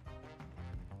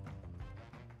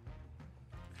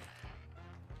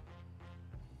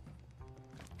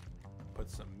 Put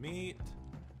some meat.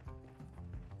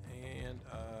 And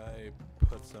I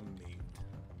put some meat.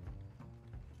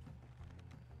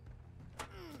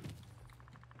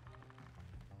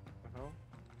 Oh.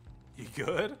 You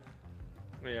good?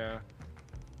 Yeah.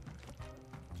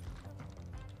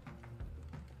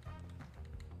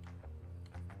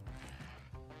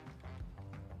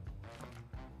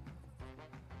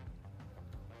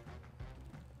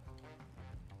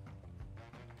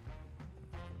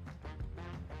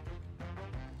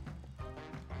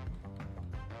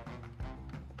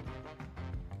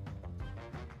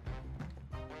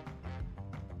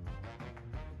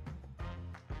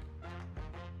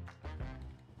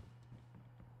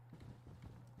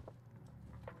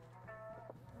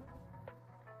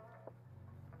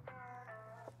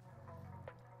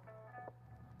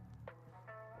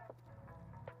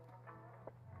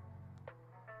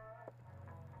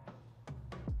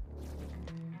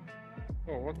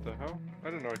 Oh, what the hell? I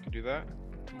didn't know I could do that.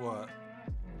 What?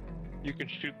 You can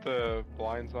shoot the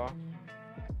blinds off.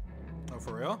 Oh,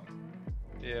 for real?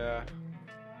 Yeah.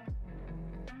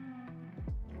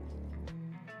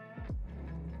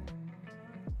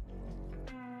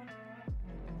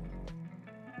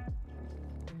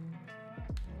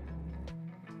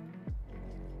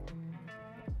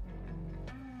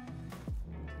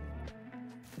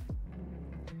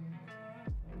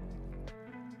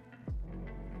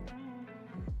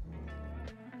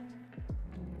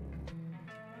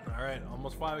 Alright,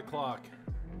 almost 5 o'clock.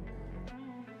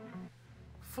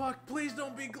 Fuck, please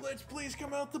don't be glitched. Please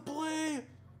come out to play.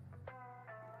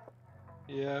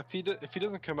 Yeah, if he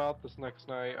doesn't come out this next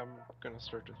night, I'm gonna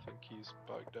start to think he's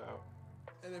bugged out.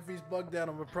 And if he's bugged out,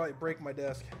 I'm gonna probably break my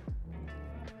desk.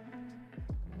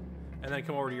 And then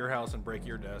come over to your house and break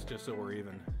your desk just so we're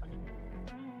even.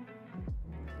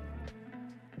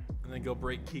 And then go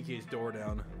break Kiki's door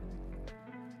down.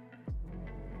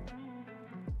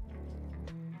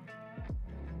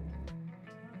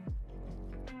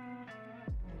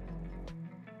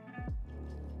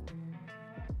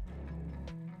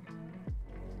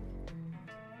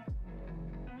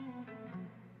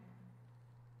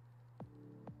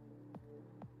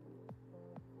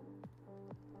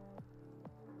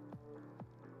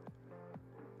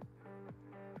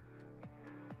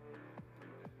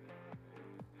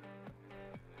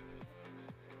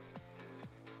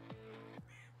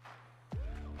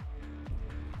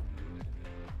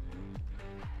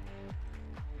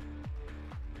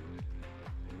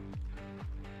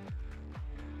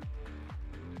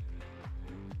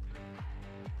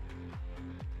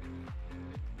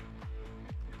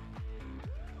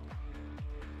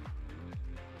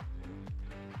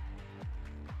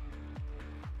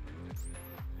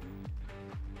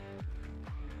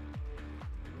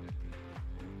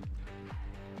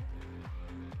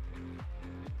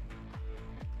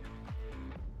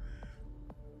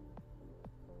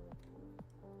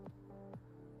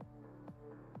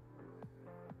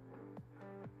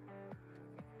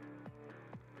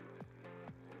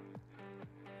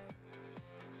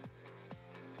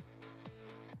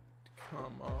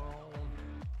 Come on.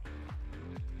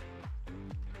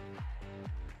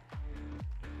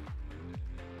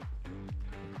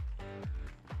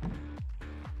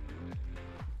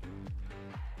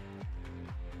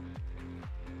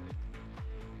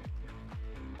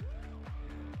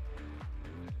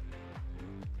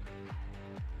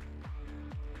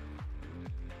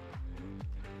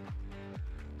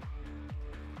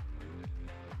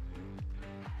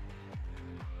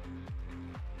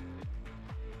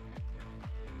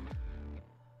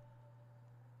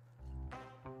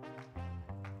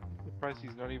 surprised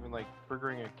he's not even like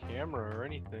triggering a camera or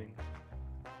anything.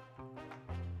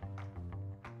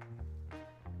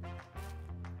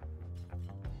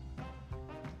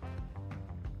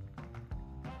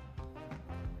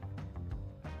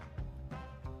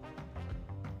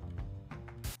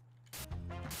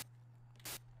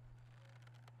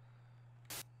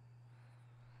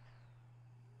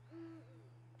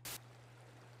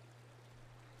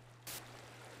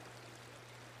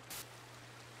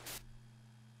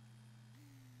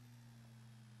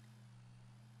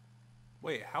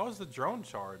 Wait, how is the drone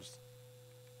charged?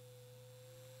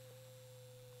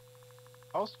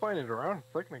 I was flying it around a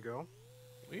second ago.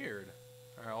 Weird.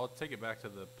 All right, I'll take it back to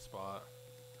the spot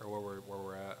or where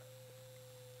we're at.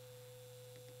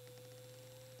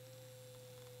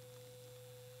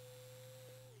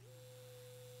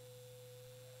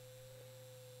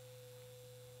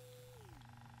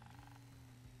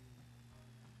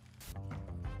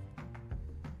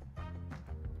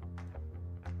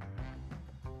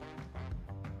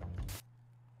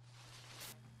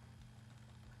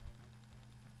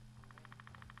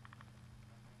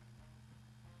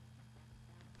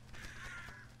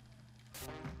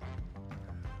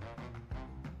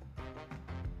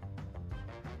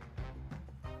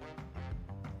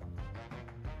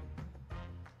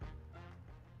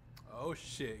 Oh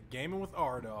shit, gaming with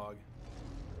RDawg.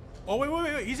 Oh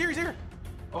wait, he's here.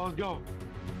 Oh, let's go.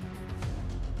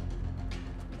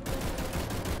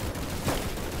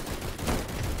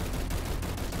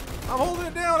 I'm holding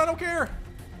it down, I don't care.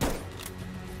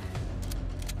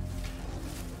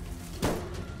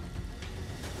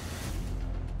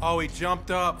 Oh, he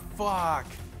jumped up, fuck.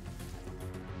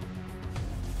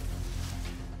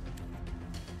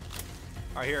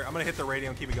 All right, here, I'm gonna hit the radio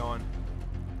and keep it going.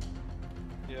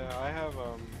 Yeah, I have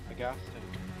a gas tank.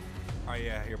 Oh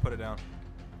yeah, here, put it down.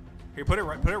 Here, put it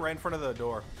right in front of the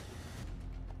door.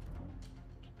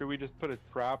 Should we just put a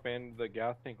trap and the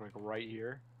gas tank like right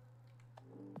here?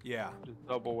 Yeah. Just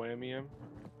double whammy him.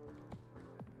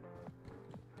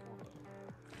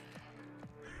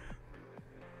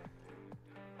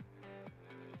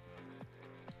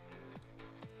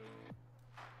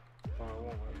 Oh, it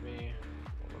won't let me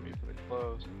put it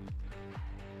close.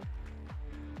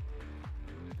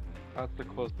 That's the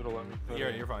closest it'll let me put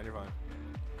it. You're fine. And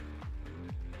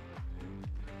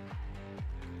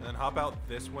then hop out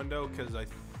this window, cause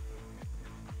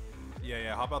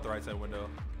yeah, hop out the right side window.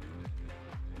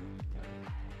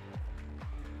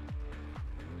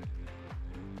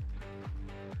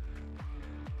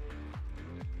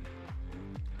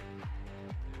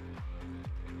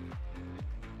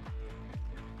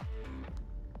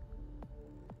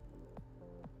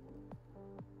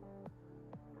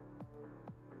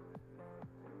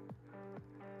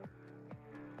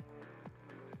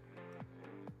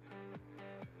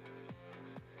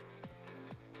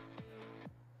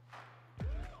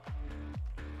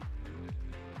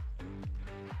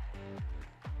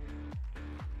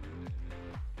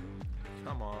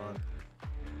 Come on.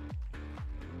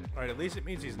 Alright, at least it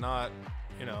means he's not,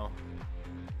 you know.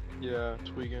 Yeah,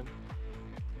 tweaking.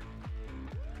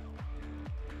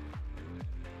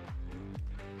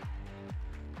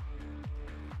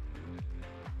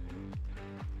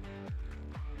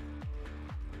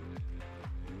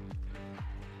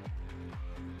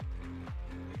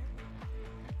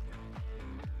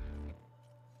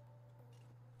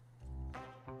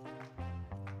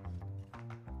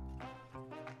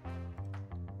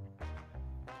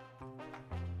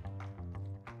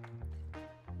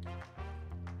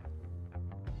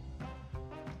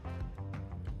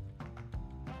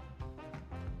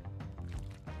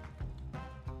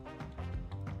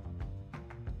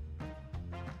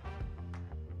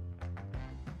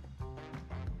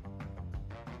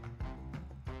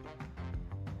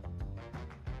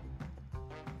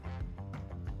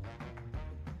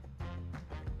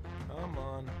 Come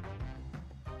on.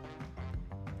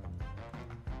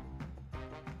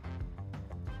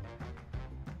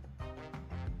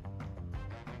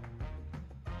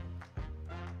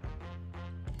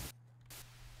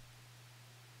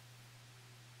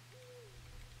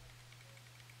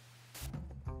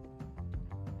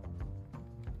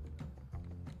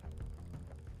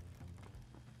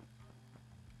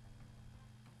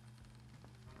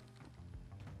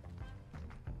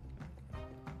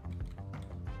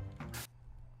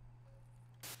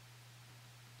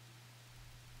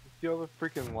 See all the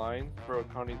freaking lines for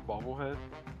Otani's bobblehead?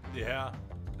 Yeah,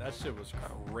 that shit was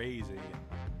crazy.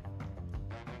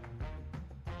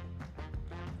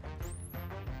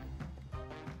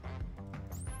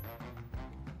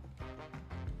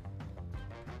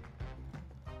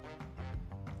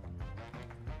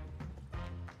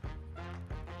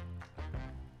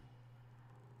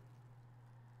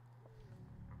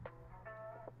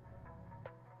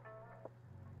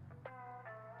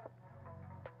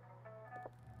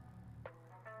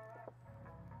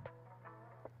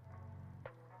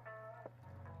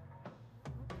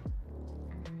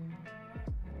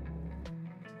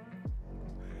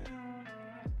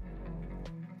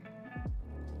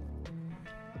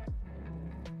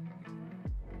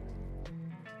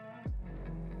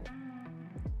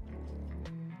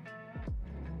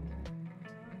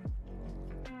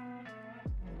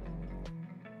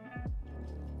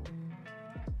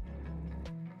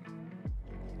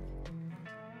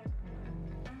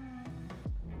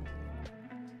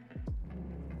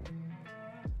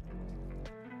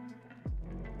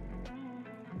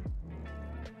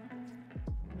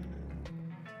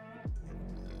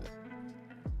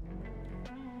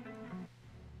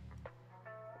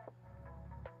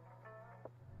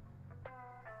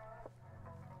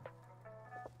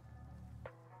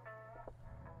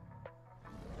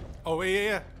 Oh,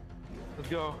 yeah. Let's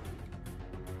go.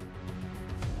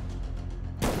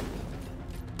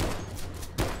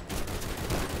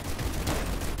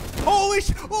 Holy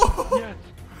shit! Oh! Yes.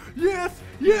 Yes!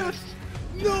 Yes!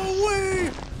 No way!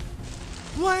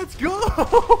 Let's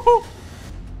go!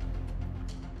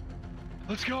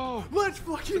 Let's go. Let's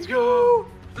fucking Let's go! go.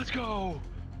 Let's go.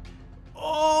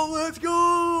 Oh, let's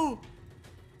go!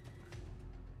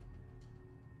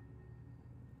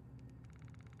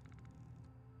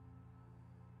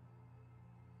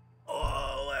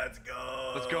 Oh, let's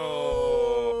go! Let's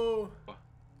go.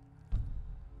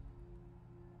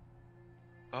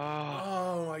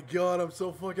 Oh my god, I'm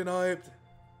so fucking hyped.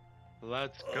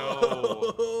 Let's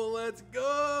go. Oh, let's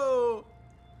go!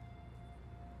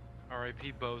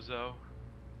 R.I.P. Bozo.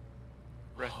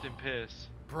 Rest in piss.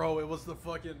 Bro, it was the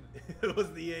fucking, it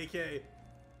was the AK.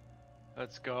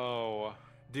 Let's go.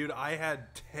 Dude, I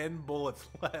had 10 bullets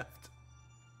left.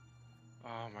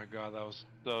 Oh my god, that was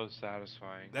so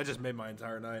satisfying. That just made my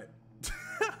entire night.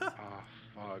 Oh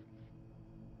fuck.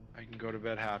 I can go to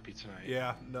bed happy tonight.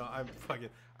 Yeah, no, I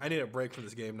need a break from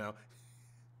this game now.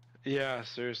 Yeah,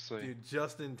 seriously. Dude,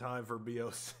 just in time for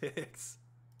BO6.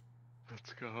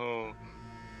 Let's go.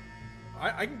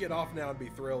 I can get off now and be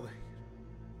thrilled.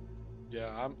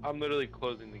 Yeah, I'm literally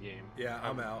closing the game. Yeah,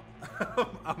 I'm out.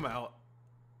 I'm out.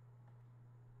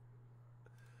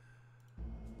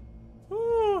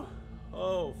 Whew.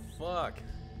 Oh, fuck.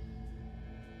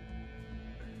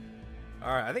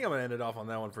 Alright, I think I'm gonna end it off on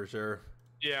that one for sure.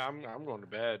 Yeah, I'm going to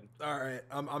bed. Alright,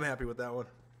 I'm happy with that one.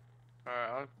 Alright,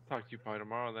 I'll talk to you probably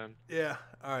tomorrow then. Yeah,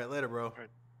 alright, later, bro. Alright,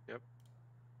 yep.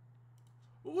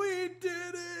 We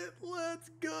did it! Let's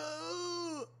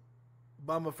go!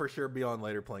 But I'm gonna for sure be on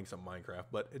later playing some Minecraft.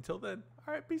 But until then,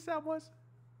 alright, peace out, boys.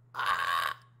 Ah!